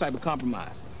come to some type of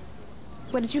compromise.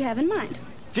 What did you have in mind?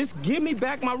 Just give me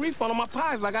back my refund on my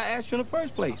pies like I asked you in the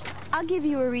first place. I'll give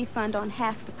you a refund on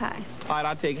half the pies. All right,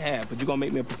 I'll take half, but you're going to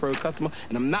make me a preferred customer,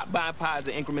 and I'm not buying pies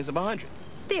in increments of 100.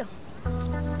 Deal.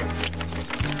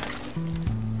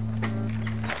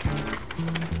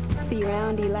 See you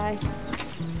around, Eli.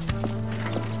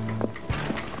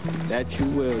 That you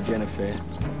will, Jennifer.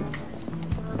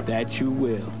 That you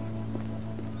will.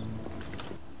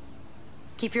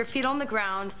 Keep your feet on the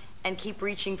ground and keep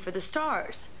reaching for the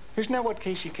stars. Isn't that what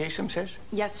Casey Kasem says?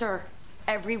 Yes, sir.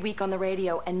 Every week on the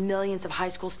radio, and millions of high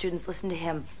school students listen to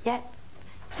him. Yet,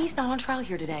 he's not on trial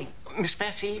here today. Miss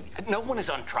Vesey, no one is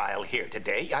on trial here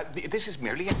today. This is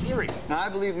merely a hearing. Now, I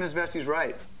believe Miss Vesey's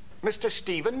right. Mr.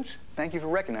 Stevens? Thank you for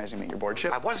recognizing me, Your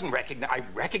Lordship. I wasn't I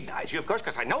recognize you, of course,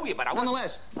 because I know you, but I wasn't...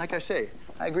 Nonetheless, like I say,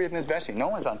 I agree with Miss Vesey. No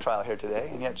one's on trial here today,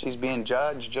 and yet she's being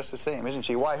judged just the same, isn't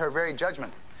she? Why, her very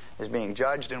judgment is being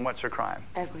judged, and what's her crime?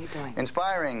 Ed, what are you doing?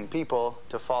 Inspiring people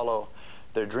to follow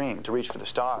their dream, to reach for the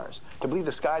stars, to believe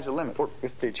the sky's the limit, or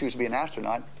if they choose to be an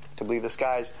astronaut, to believe the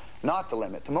sky's not the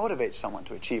limit, to motivate someone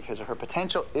to achieve his or her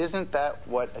potential. Isn't that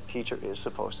what a teacher is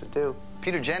supposed to do?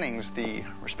 Peter Jennings, the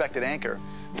respected anchor,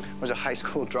 was a high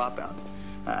school dropout.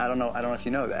 I don't know if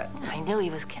you know that. I knew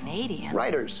he was Canadian.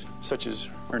 Writers such as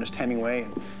Ernest Hemingway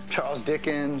and Charles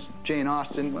Dickens, Jane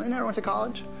Austen, well, they never went to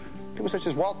college. People such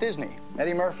as Walt Disney,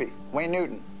 Eddie Murphy, Wayne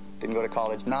Newton didn't go to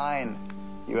college. 9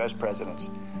 U.S.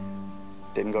 presidents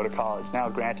didn't go to college. Now,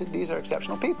 granted, these are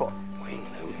exceptional people. Wayne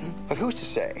Newton? But who's to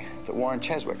say that Warren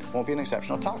Cheswick won't be an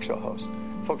exceptional talk show host?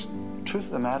 Folks, the truth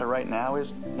of the matter right now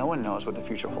is no one knows what the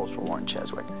future holds for Warren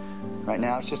Cheswick. Right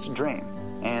now, it's just a dream.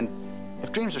 And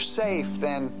if dreams are safe,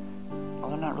 then, well,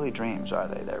 they're not really dreams, are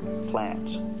they? They're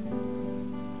plans.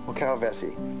 Well, Carol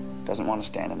Vesey doesn't want to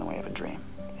stand in the way of a dream.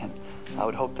 And I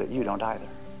would hope that you don't either.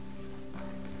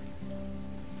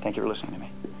 Thank you for listening to me.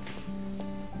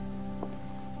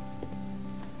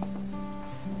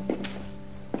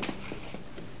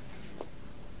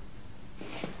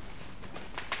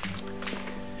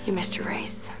 You missed your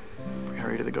race. If we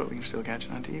hurry to the goat, we can still catch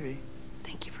it on TV.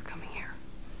 Thank you for coming here.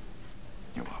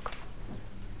 You're welcome.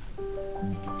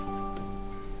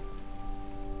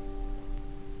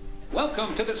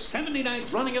 Welcome to the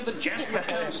 79th running of the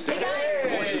Jaspertown Stakes. The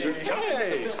horses are jumping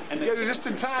Hey, the bill, and you guys are just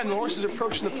in time. The horse is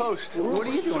approaching the post. What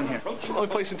are you doing here? It's the only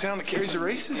place in town that carries the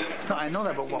races. No, I know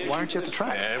that, but why aren't you at the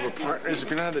track? Yeah, we're partners. If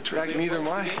you're not at the track, neither am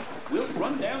I. We'll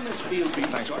run down this field beat.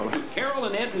 Thanks, starting brother. with Carol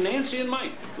and Ed and Nancy and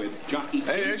Mike with jockey.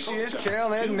 Hey, there she is,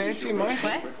 Carol, Ed, and Nancy, and Mike.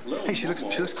 Hey, she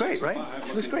looks great, right?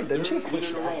 She looks great, doesn't she?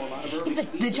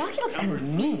 The jockey looks kind of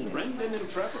mean. Brendan and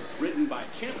Trevor, ridden by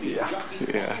champion jockey.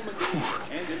 Yeah.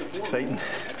 It's exciting.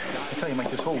 I tell you, Mike,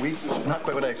 this whole week, not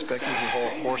quite what I expected. The whole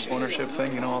horse ownership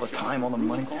thing, you know, all the time, all the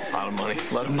money. A lot of money.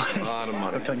 A lot of money. A lot of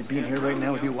money. I'm telling you, being here right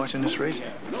now with you watching this race,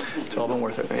 it's all been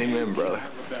worth it. Amen, brother.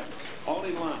 All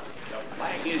in line. The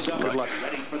flag is up. Good luck.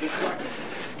 Ready for the start.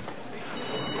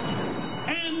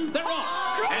 And they're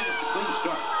off. And it's a clean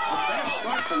start. A fast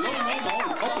start for Little Momo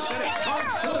and Copacetic.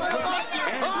 Charge to the front.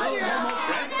 And Little Momo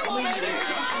grabs the lead and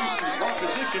jostling from cross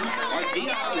position are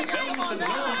D.I. Rebellious and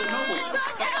Noble to Noble.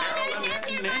 Carol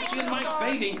and Nancy and Mike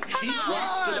fading. She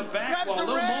drops to the back while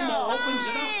Little Momo opens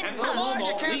it up. And Little Momo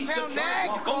leads the charge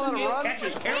while Golden Gate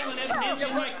catches Carol and Ed and Nancy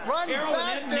and Mike. Carol and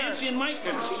Ed and Nancy and Mike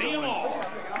can see them all.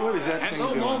 What is that And thing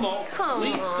Little doing? Momo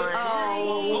leads the charge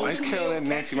while Why is Carol and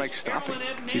Nancy Mike stopping?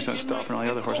 She's not stopping. All the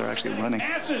other horses are actually running.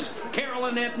 Passes Carol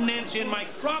and Ed and Nancy and Mike,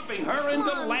 dropping her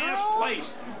into last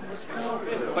place.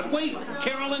 But wait,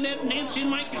 Carol and Ed and Nancy and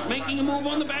Mike is making a move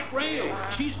on the back rail.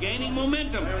 She's gaining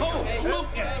momentum. Oh,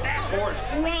 look at that horse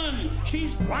run.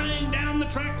 She's flying down the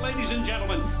track, ladies and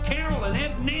gentlemen. Carol and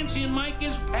Ed, Nancy and Mike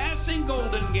is passing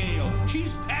Golden Gale.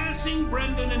 She's passing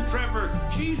Brendan and Trevor.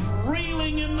 She's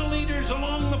reeling in the leaders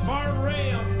along the far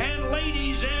rail. And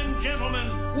ladies and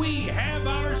gentlemen, we have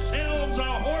ourselves a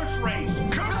horse race.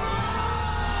 Come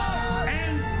on!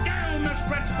 And down the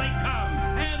stretch they come.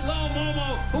 And Lil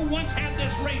Momo, who once had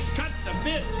this race shut to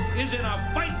bits, is in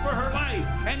a fight for her life.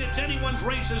 And it's anyone's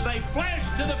race as they flash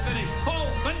to the finish. Oh,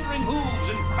 thundering hooves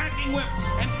and cracking whips.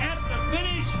 And at the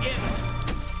finish, it's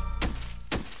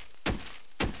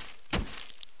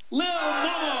Lil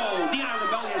Momo, D.I.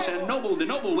 Rebellious and Noble to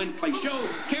Noble win place show.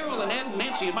 Carol and Ed and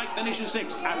Nancy and Mike finish in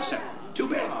 6 out of 7. Too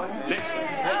bad. Next up.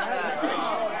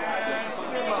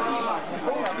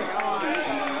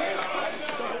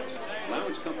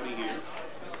 Allowance company here.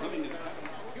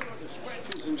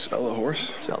 Sell the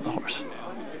horse. Sell the horse.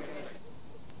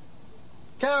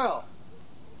 Carol!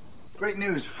 Great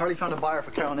news. Harley found a buyer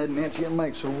for Carol and Ed and Nancy and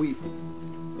Mike, so we...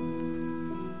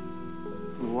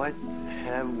 What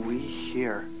have we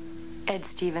here? Ed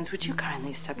Stevens, would you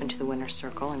kindly step into the winner's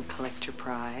circle and collect your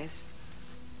prize?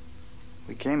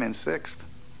 We came in 6th.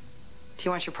 Do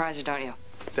you want your prize or don't you?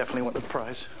 Definitely want the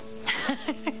prize.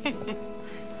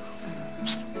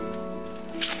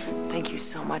 Thank you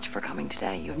so much for coming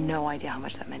today. You have no idea how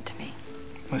much that meant to me.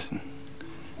 Listen,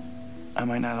 I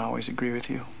might not always agree with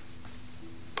you,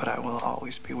 but I will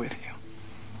always be with you.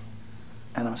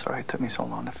 And I'm sorry it took me so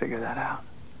long to figure that out.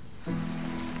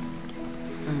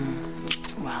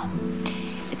 Well,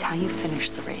 it's how you finish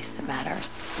the race that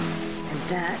matters. And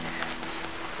that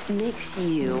makes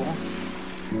you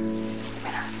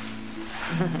winner.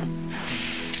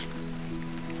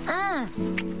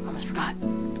 Almost forgot.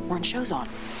 Warren's show's on.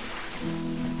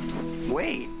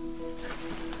 Wait.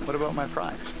 What about my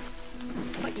prize?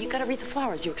 But you gotta read the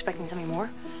flowers. You expecting something more?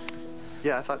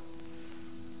 Yeah, I thought...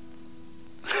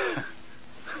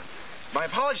 My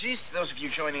Apologies to those of you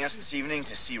joining us this evening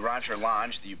to see Roger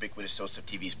Lodge, the ubiquitous host of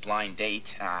TV's Blind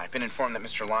Date. I've been informed that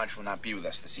Mr. Lodge will not be with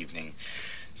us this evening.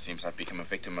 Seems I've become a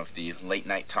victim of the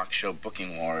late-night talk show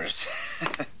booking wars.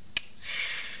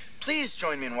 Please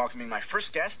join me in welcoming my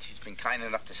first guest. He's been kind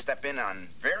enough to step in on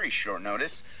very short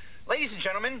notice. Ladies and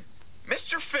gentlemen,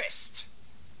 Mr. Fist.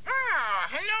 Ah,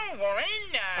 hello,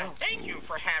 Warren. Thank you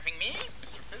for having me.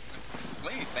 Mr. Fist,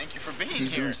 please, thank you for being He's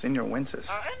here. doing Senior Wences.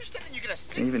 I understand that you're going to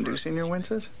sing. Can you even do Senior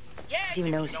Wences? Yeah, Does he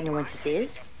even know what Senior Wences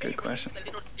is? Good question. the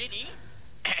little ditty.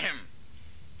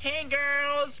 Hey,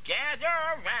 girls, gather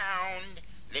around.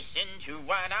 Listen to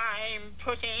what I'm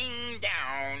putting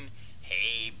down.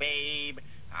 Hey, babe,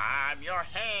 I'm your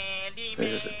handyman.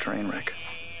 This is a train wreck.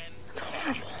 It's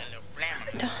horrible.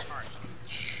 I'm done.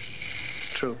 It's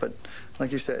true, but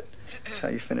like you said, it's how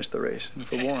you finish the race. And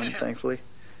for Warren, thankfully,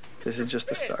 this is just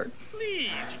the start.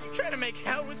 Please, you try to make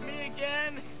hell with me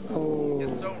again? Oh. He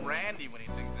gets so randy when he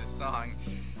sings this song.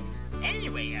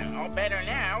 Anyway, all better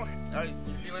now. You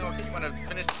feeling okay? You want to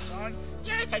finish the song?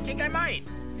 Yes, I think I might.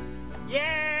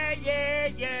 Yeah, yeah,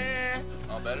 yeah.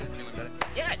 All better? Feeling better?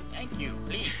 Yes, thank you.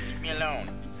 Please, leave me alone.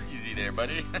 Easy there,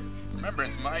 buddy. Remember,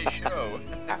 it's my show.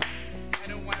 I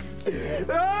don't want Oh,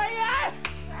 yeah!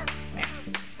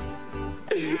 God,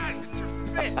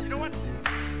 Mr. Fist, you know what?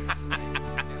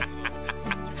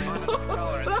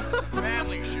 This is a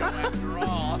family show, after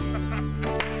all.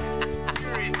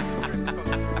 Seriously, folks.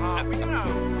 We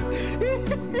gotta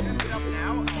get up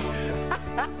now.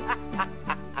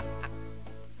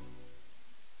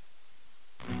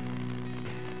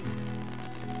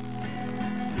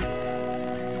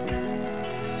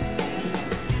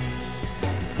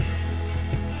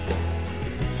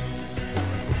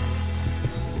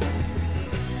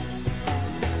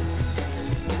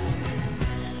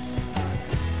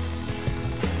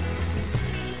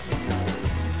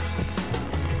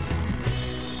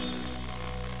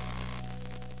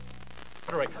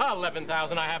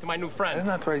 $11,000 I have to my new friend. I'm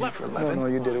not praising you for 11. No,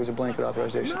 you did. It was a blanket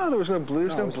authorization. No, there was no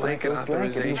blues, no blanket It was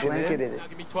blanket. You blanketed it. Now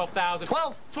give me 12,000.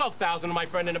 12,000 to my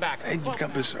friend in the back. Hey, you've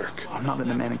got berserk. I'm not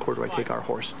letting the man in corduroy take our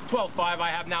horse. 12.5 I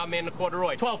have now, man in the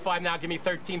corduroy. 12.5 now, give me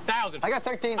 13,000. I got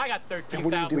 13. I got 13,000.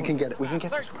 What do you do? We can get it. We can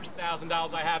get this horse.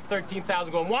 $13,000 I have.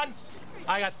 13,000 going once.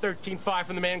 I got 13.5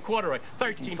 from the man in corduroy.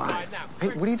 13.5 now. Hey,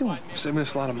 what are you doing? Saving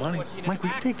us a lot of money. Mike, we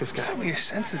can take this guy. How many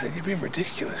senses? You're being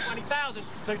ridiculous. 20,000.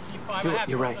 13.5 I have.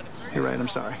 You're right. You're right. I'm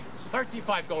sorry.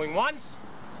 13.5 going once.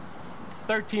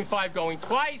 13.5 going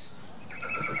twice.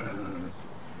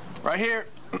 Right here.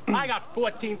 I got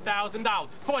 $14,000.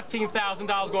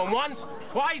 $14,000 going once,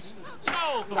 twice,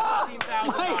 sold for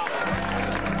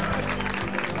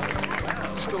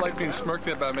 $14,000. Still like being smirked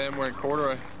at by a man wearing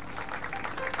corduroy.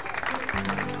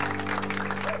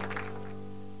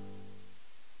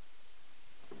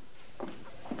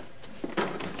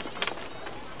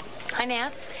 Hi,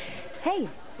 Nance. Hey,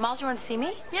 Miles, you want to see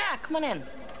me? Yeah, come on in.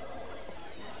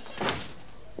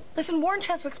 Listen, Warren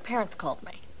Cheswick's parents called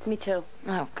me. Me too.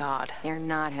 Oh, God. They're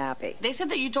not happy. They said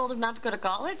that you told him not to go to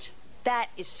college? That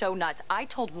is so nuts. I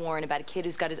told Warren about a kid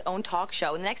who's got his own talk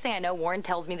show, and the next thing I know, Warren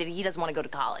tells me that he doesn't want to go to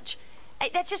college.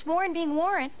 That's just Warren being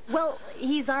Warren. Well,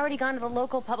 he's already gone to the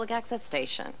local public access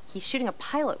station. He's shooting a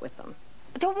pilot with them.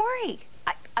 But don't worry.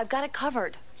 I've got it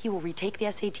covered. He will retake the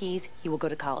SATs. He will go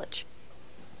to college.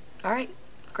 All right.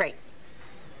 Great.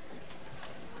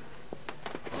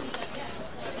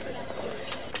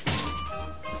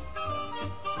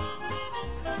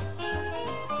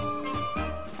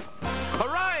 All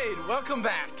right, welcome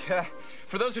back.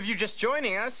 For those of you just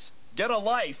joining us, get a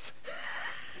life.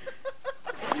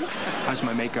 How's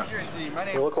my makeup? Seriously, my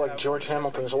name You look like George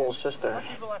Hamilton's little sister.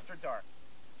 Evil After Dark.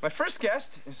 My first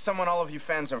guest is someone all of you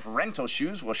fans of rental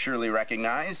shoes will surely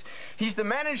recognize. He's the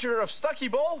manager of Stucky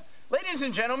Bowl. Ladies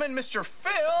and gentlemen, Mr.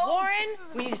 Phil. Warren,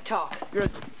 we need to talk. You're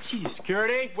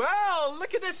security. Well,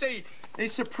 look at this, a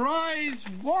surprise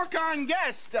walk-on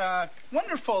guest.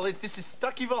 Wonderful. This is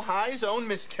Stuckyville High's own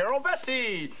Miss Carol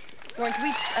Bessie. Warren, can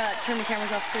we turn the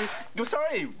cameras off, please? Oh,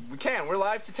 sorry, we can't. We're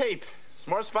live to tape. It's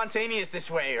more spontaneous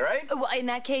this way, right? Well, in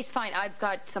that case, fine. I've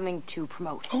got something to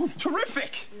promote. Oh,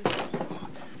 terrific.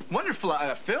 Wonderful.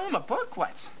 A film, a book,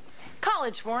 what?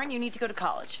 College, Warren. You need to go to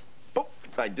college. Oh,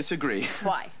 I disagree.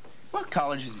 Why? Well,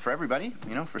 college isn't for everybody.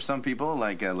 You know, for some people,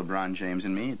 like LeBron James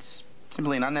and me, it's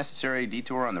simply an unnecessary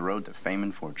detour on the road to fame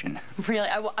and fortune. Really?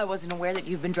 I wasn't aware that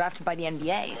you've been drafted by the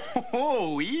NBA.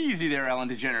 Oh, easy there, Ellen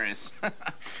DeGeneres.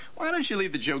 Why don't you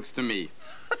leave the jokes to me?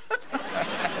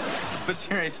 But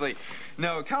seriously,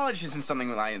 no, college isn't something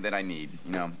that I need.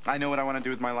 You know, I know what I want to do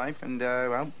with my life, and,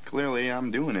 well, clearly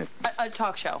I'm doing it. A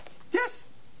talk show. Yes,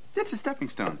 it's a stepping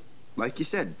stone. Like you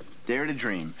said, Dare to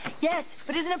dream. Yes,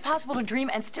 but isn't it possible to dream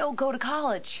and still go to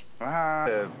college?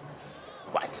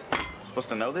 What? I'm supposed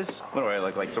to know this? What do I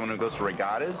look like? Someone who goes to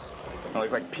regattas? I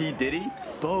look like P. Diddy?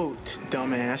 Boat,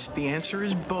 dumbass. The answer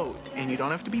is boat. And you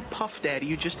don't have to be Puff Daddy,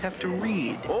 you just have to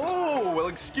read. Oh, well,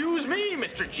 excuse me,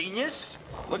 Mr. Genius.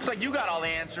 Looks like you got all the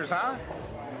answers, huh?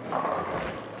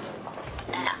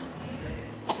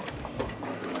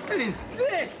 What is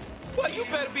this? Well, you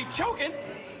better be choking.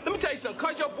 Let me tell you something.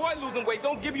 Cause your boy losing weight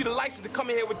don't give you the license to come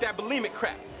in here with that bulimic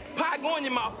crap. Pie go in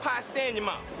your mouth, pie stay in your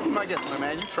mouth. I guess, my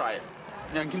man, you try it.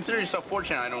 Now, consider yourself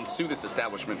fortunate I don't sue this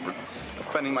establishment for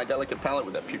offending my delicate palate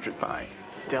with that putrid pie.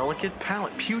 Delicate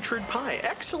palate, putrid pie.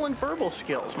 Excellent verbal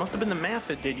skills. Must have been the math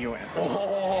that did you in.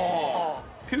 Oh.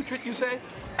 Putrid, you say?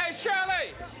 Hey,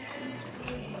 Shirley!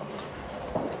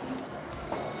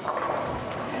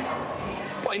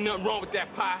 Boy, ain't nothing wrong with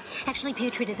that pie. Actually,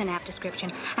 putrid is an apt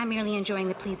description. I'm merely enjoying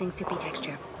the pleasing soupy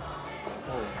texture.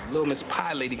 Oh, little Miss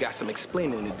Pie Lady got some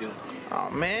explaining to do. Oh,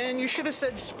 man, you should have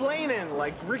said splaining,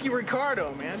 like Ricky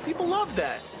Ricardo, man. People love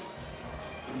that.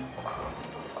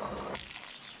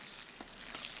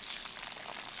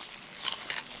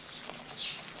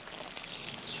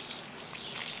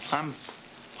 I'm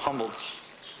humbled.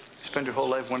 You spend your whole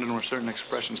life wondering where certain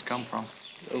expressions come from.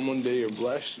 And one day you're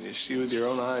blessed and you see with your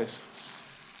own eyes.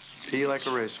 Pee like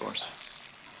a racehorse.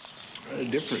 A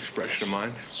different expression of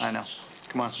mine. I know.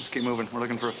 Come on, let's keep moving. We're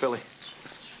looking for a filly.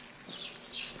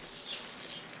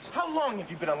 How long have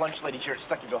you been a lunch lady here at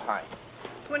Stuckyville High?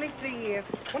 23 years.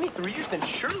 23 years? Then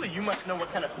surely you must know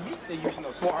what kind of meat they use in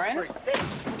those Warren? Salisbury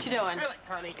steaks. What you doing? Really,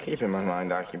 honey? Keeping my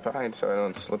mind occupied so I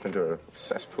don't slip into a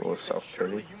cesspool of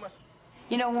self-pity.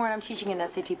 You know, Warren, I'm teaching an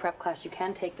SAT prep class. You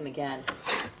can take them again.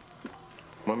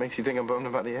 What makes you think I'm bummed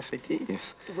about the SATs?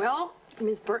 Well,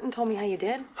 Ms. Burton told me how you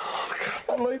did. Oh,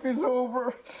 God, my life is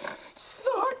over.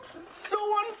 Sucks. It's so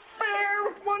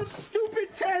unfair. One stupid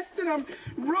test and I'm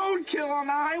roadkill on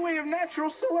the highway of natural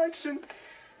selection.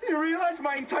 You realize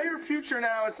my entire future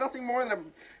now is nothing more than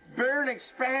a barren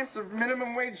expanse of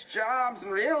minimum wage jobs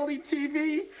and reality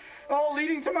TV, all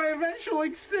leading to my eventual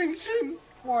extinction.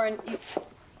 Warren,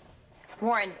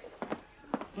 Warren,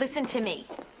 listen to me.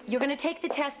 You're going to take the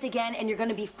test again and you're going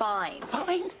to be fine.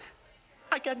 Fine?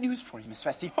 I got news for you, Miss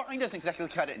Vesey. Fine doesn't exactly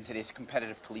cut it in today's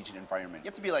competitive collegiate environment. You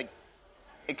have to be, like,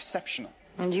 exceptional.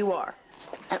 And you are.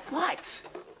 At what?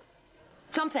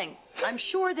 Something. I'm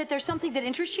sure that there's something that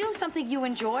interests you, something you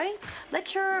enjoy.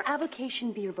 Let your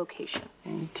avocation be your vocation.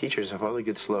 You teachers have all the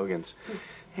good slogans.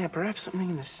 Yeah, perhaps something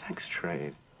in the sex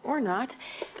trade. Or not.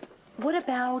 What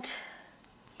about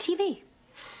TV?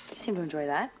 You seem to enjoy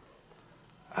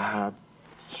that.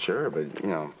 Sure, but, you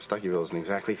know, Stuckyville isn't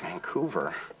exactly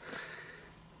Vancouver.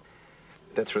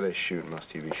 That's where they shoot most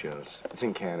TV shows. It's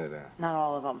in Canada. Not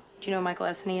all of them. Do you know who Michael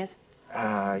Esney is?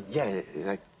 Yeah,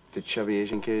 like the chubby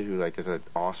Asian kid who, like, does that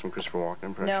awesome Christopher Walken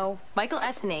impression. No, Michael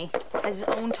Esney has his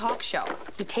own talk show.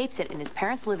 He tapes it in his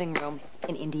parents' living room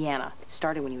in Indiana.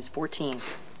 Started when he was 14.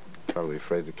 Probably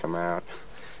afraid to come out.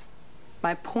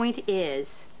 My point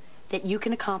is that you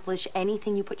can accomplish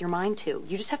anything you put your mind to.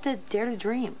 You just have to dare to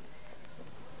dream.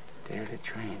 Dare to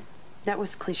dream. That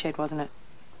was cliched, wasn't it?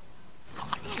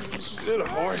 Good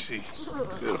horsey.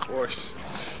 Good horse.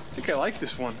 I think I like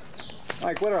this one.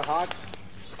 Mike, what are hocks?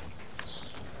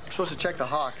 We're supposed to check the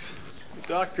hocks.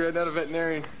 Doctor, not a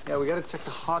veterinarian. Yeah, we got to check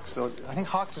the hocks, though. I think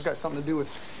hocks has got something to do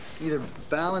with either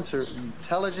balance or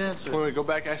intelligence or... Want to go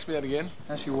back, ask me that again?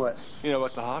 Ask you what? You know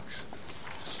about the hawks?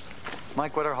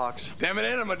 Mike, what are hawks? Damn it,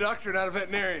 Ed, I'm a doctor, not a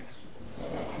veterinarian.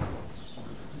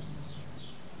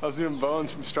 I was doing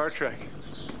Bones from Star Trek.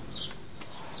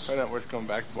 Probably not worth going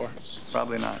back for.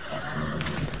 Probably not.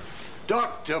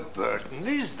 Dr. Burton,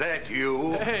 is that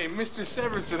you? Hey, Mr.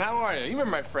 Severson, how are you? You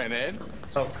remember my friend, Ed?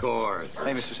 Of course.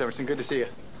 Hey, Mr. Severson, good to see you.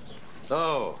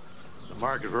 So, the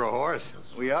market for a horse?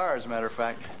 We are, as a matter of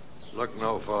fact. Look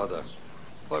no further.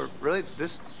 What, really?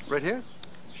 This right here?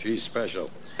 She's special.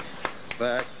 In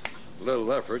fact,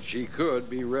 little effort, she could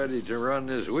be ready to run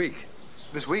this week.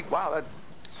 This week? Wow,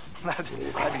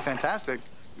 that'd be fantastic.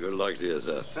 Good luck to you,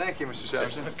 sir. Thank you, Mr.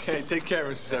 Severson. Okay, take care,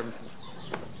 Mr. Severson.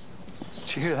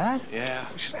 Did you hear that? Yeah,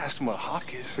 we should ask him what a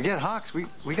hawk is. Forget hawks. We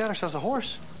got ourselves a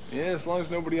horse. Yeah, as long as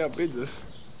nobody outbids us.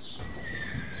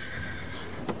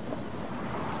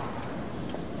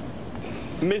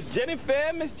 Miss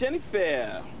Jennifer, Miss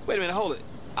Jennifer. Wait a minute, hold it.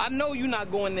 I know you're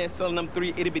not going there selling them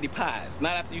 3 itty-bitty pies.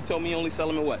 Not after you told me you only sell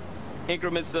them in what?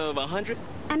 Increments of 100?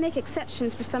 I make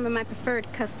exceptions for some of my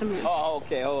preferred customers. Oh,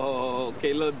 okay. Oh,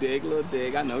 okay. Little dig, little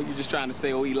dig. I know. You're just trying to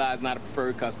say, oh, Eli's not a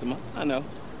preferred customer. I know.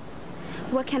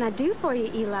 What can I do for you,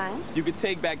 Eli? You could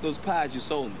take back those pies you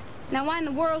sold me. Now, why in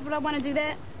the world would I want to do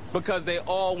that? Because they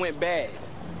all went bad.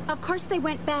 Of course they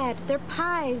went bad. They're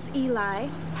pies, Eli.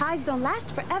 Pies don't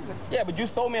last forever. Yeah, but you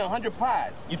sold me 100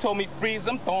 pies. You told me freeze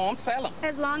them, thaw them, sell them.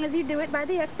 As long as you do it by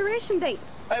the expiration date.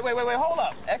 Wait, hold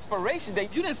up. Expiration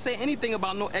date? You didn't say anything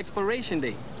about no expiration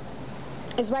date.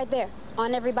 It's right there,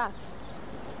 on every box.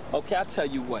 Okay, I'll tell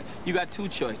you what. You got two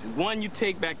choices. One, you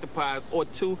take back the pies, or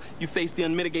two, you face the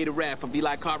unmitigated wrath of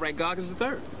Eli Cartwright Goggins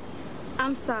III.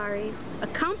 I'm sorry. A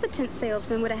competent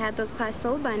salesman would have had those pies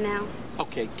sold by now.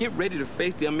 Okay, get ready to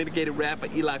face the unmitigated wrath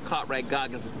of Eli Cartwright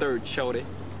Goggins III, Shorty.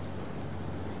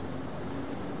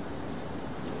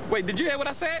 Wait, did you hear what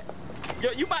I said?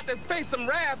 Yo, you about to face some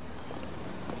wrath.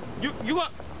 You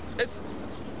want... It's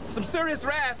some serious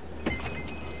wrath.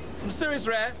 Some serious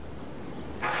wrath.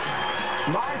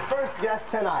 My first guest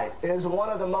tonight is one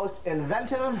of the most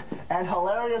inventive and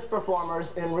hilarious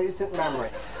performers in recent memory.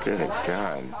 Good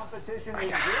God.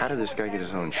 How did this guy get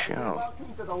his own show?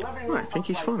 I think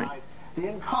he's funny. The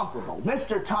incomparable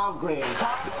Mr. Tom Green.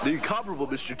 The incomparable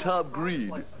Mr. Tom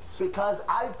Green. Because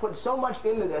I've put so much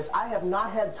into this, I have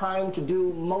not had time to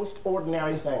do most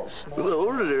ordinary things.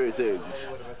 Ordinary things?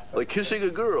 Like kissing a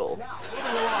girl?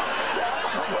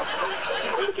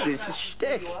 Look at this, it's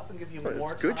shtick.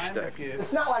 It's good shtick.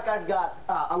 It's not like I've got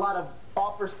a lot of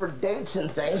offers for dates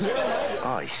and things.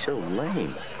 Oh, he's so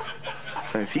lame.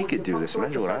 And if he could do this,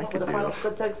 imagine what I could do. The final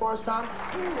spit take for us, Tom?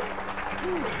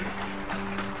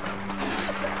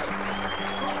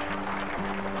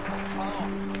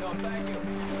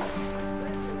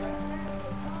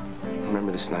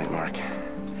 Remember this night, Mark.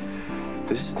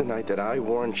 This is the night that I,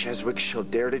 Warren Cheswick, shall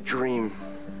dare to dream.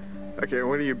 Okay,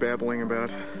 what are you babbling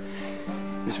about?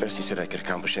 Miss Vesey said I could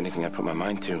accomplish anything I put my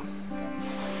mind to.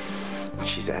 And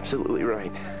she's absolutely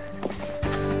right.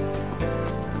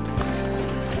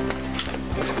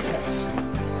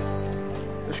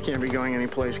 This can't be going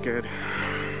anyplace good.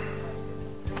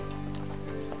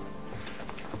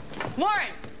 Warren,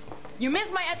 you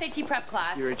missed my SAT prep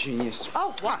class. You're a genius.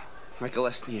 Oh, what? Michael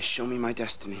Esney has shown me my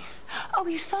destiny. Oh,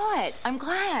 you saw it. I'm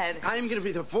glad. I am going to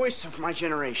be the voice of my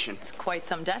generation. It's quite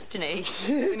some destiny.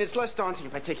 And it's less daunting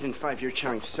if I take it in 5-year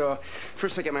chunks. So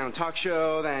first I get my own talk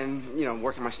show, then,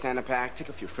 work on my stand-up act, take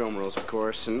a few film roles, of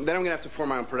course. And then I'm going to have to form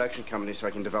my own production company so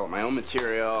I can develop my own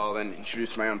material, then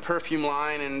introduce my own perfume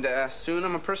line, and soon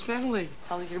I'm a personality.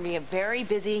 Sounds like you're going to be a very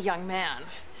busy young man.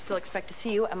 Still expect to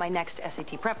see you at my next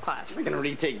SAT prep class. Am I going to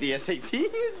retake the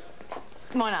SATs?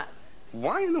 Why not?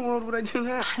 Why in the world would I do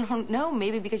that? I don't know.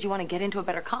 Maybe because you want to get into a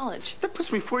better college. That puts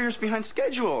me 4 years behind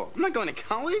schedule. I'm not going to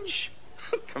college.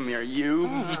 Come here, you.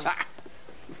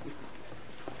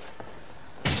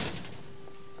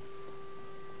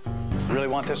 You really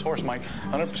want this horse, Mike?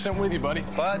 100% with you, buddy.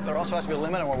 But there also has to be a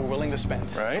limit on what we're willing to spend.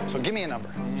 Right. So give me a number.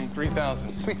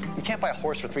 3,000. You can't buy a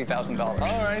horse for $3,000. All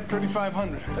right,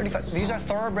 3,500. 35. These are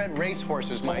thoroughbred race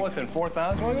horses, Mike. So what then,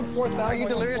 4,000? Want to go 4,000? Are you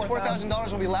delirious?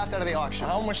 $4,000 will be laughed out of the auction.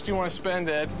 How much do you want to spend,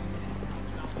 Ed?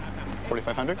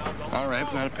 4,500. All right,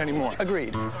 but not a penny more.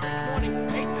 Agreed.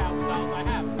 $8,000 I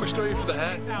have. Which store are you for the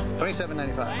hat?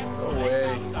 $27.95. No way.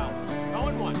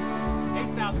 Going once.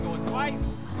 8,000 going twice.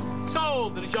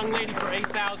 Sold to this young lady for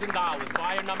 $8,000.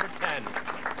 Buyer number 10.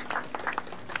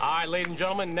 All right, ladies and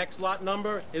gentlemen, next lot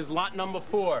number is lot number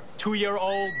 4.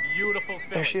 2-year-old, beautiful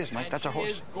filly. There she is, Mike. That's our horse.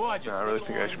 Is gorgeous. I really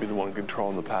think I should be the one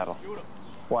controlling the paddle.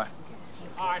 Why?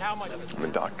 All right, how much? I'm a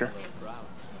doctor.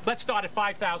 Let's start at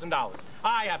 $5,000.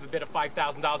 I have a bid of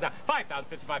 $5,000 now. 5,000,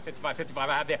 55, 55, 55.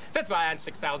 I have there. 55 and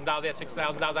 $6,000 there.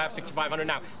 $6,000. I have 6,500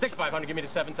 now. 6,500. Give me the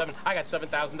 7,700. I got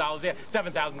 $7,000 there.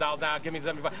 $7,000 now. Give me the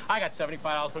 75. I got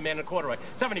 $75 for a man and a corduroy.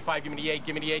 75. Give me the 8.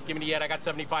 Give me the 8. Give me the 8. I got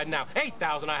 75 now.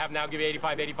 8,000. I have now. Give me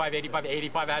 85, 85, 85,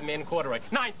 85. I have man and corduroy.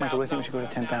 9,000. Michael, I think we should go to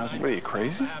 10,000. What are you,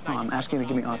 crazy? No, I'm asking you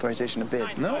to give me authorization to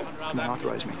bid. No. Come on,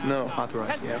 authorize me. No.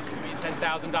 Authorize. Yeah.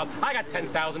 $10,000. I got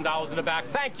 $10,000 in the back.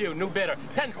 Thank you. New bidder.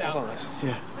 10,000.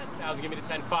 Yeah. 10,000. Give me the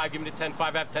 10,5. Give me the 10,5.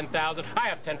 I have 10,000. I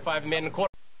have 10,5 man and a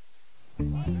quarter.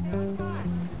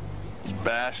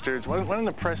 Bastards. Why didn't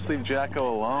the press leave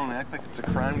Jacko alone? They act like it's a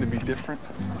crime to be different.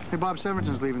 Hey, Bob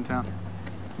Severinson's leaving town.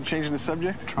 You changing the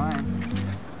subject? Trying.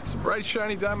 It's a bright,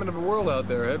 shiny diamond of a world out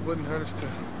there, Ed. Wouldn't hurt us to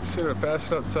consider a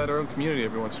facet outside our own community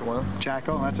every once in a while.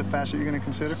 Jacko, that's a facet you're going to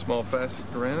consider? Small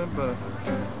facet, granted, but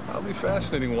I'll be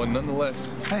fascinating one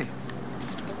nonetheless. Hey.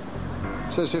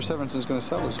 It says here Severinson's going to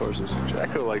sell his horses.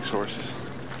 Jacko likes horses.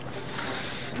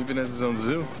 Even has his own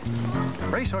zoo.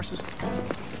 Race horses.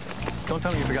 Don't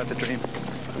tell me you forgot the dream.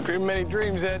 Dream many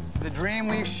dreams, Ed. The dream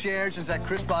we've shared since that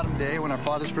crisp autumn day when our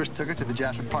fathers first took us to the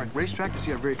Jasper Park racetrack to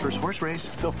see our very first horse race.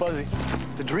 Still fuzzy.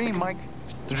 The dream, Mike.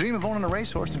 The dream of owning a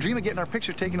racehorse. The dream of getting our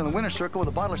picture taken in the winner's circle with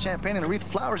a bottle of champagne and a wreath of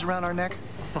flowers around our neck.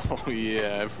 Oh,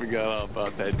 yeah, I forgot all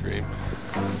about that dream.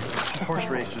 Horse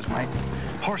races, Mike.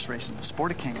 Horse racing, the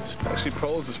sport of kings. Actually,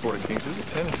 polo is the sport of kings. This is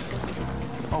tennis.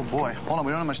 Oh, boy. Hold on,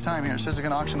 we don't have much time here. It says they're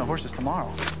going to auction the horses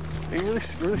tomorrow. Are you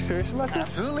really serious about this?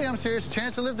 Absolutely, I'm serious.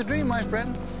 Chance to live the dream, my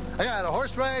friend. I got a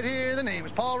horse right here. The name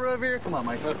is Paul Revere. Come on,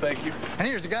 Mike. No, thank you. And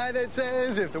here's the guy that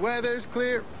says, if the weather's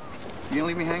clear. You gonna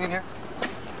leave me hanging here?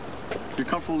 You're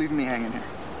comfortable leaving me hanging here?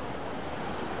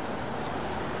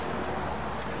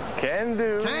 Can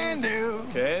do. Can do.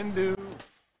 Can do.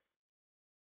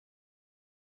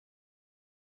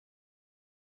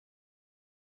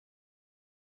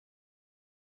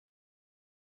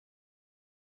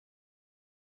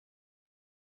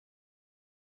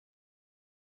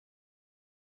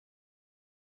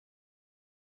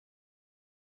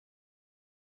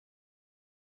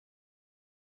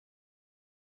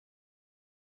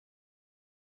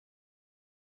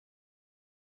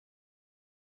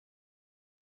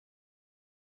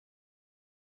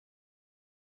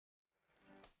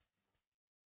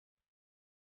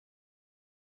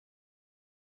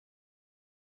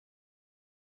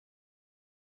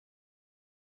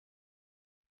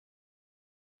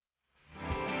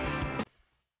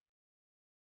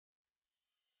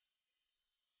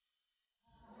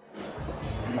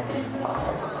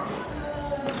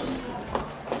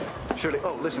 Shirley,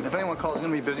 oh, listen, if anyone calls, I'm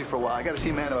going to be busy for a while. I got to see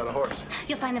a man about a horse.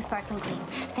 You'll find them sparkling clean,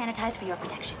 sanitized for your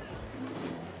protection.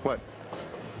 What?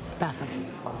 Bathroom.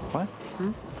 What?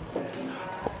 Hmm?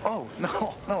 Oh,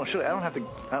 no, Shirley, I don't have to.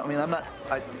 I mean, I'm not.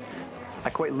 I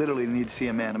quite literally need to see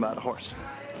a man about a horse.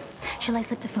 Shall I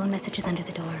slip the phone messages under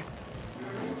the door?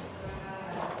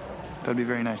 That'd be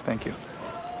very nice, thank you.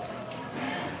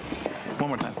 One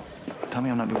more time. Tell me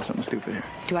I'm not doing something stupid here.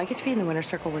 Do I get to be in the winner's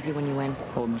circle with you when you win?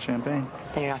 Holding the champagne.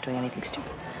 Then you're not doing anything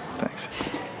stupid. Thanks.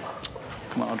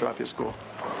 Come on, I'll drop you at school.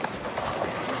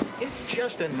 It's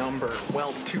just a number.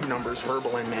 Well, 2 numbers,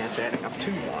 verbal and math, adding up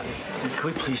to 1. Can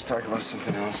we please talk about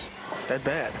something else? That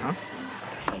bad, huh?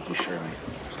 Thank you, Shirley.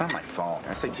 It's not my fault.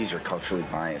 SATs are culturally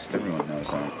biased. Everyone knows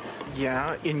that.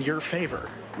 Yeah, in your favor.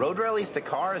 Road rallies to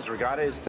cars, regatta is to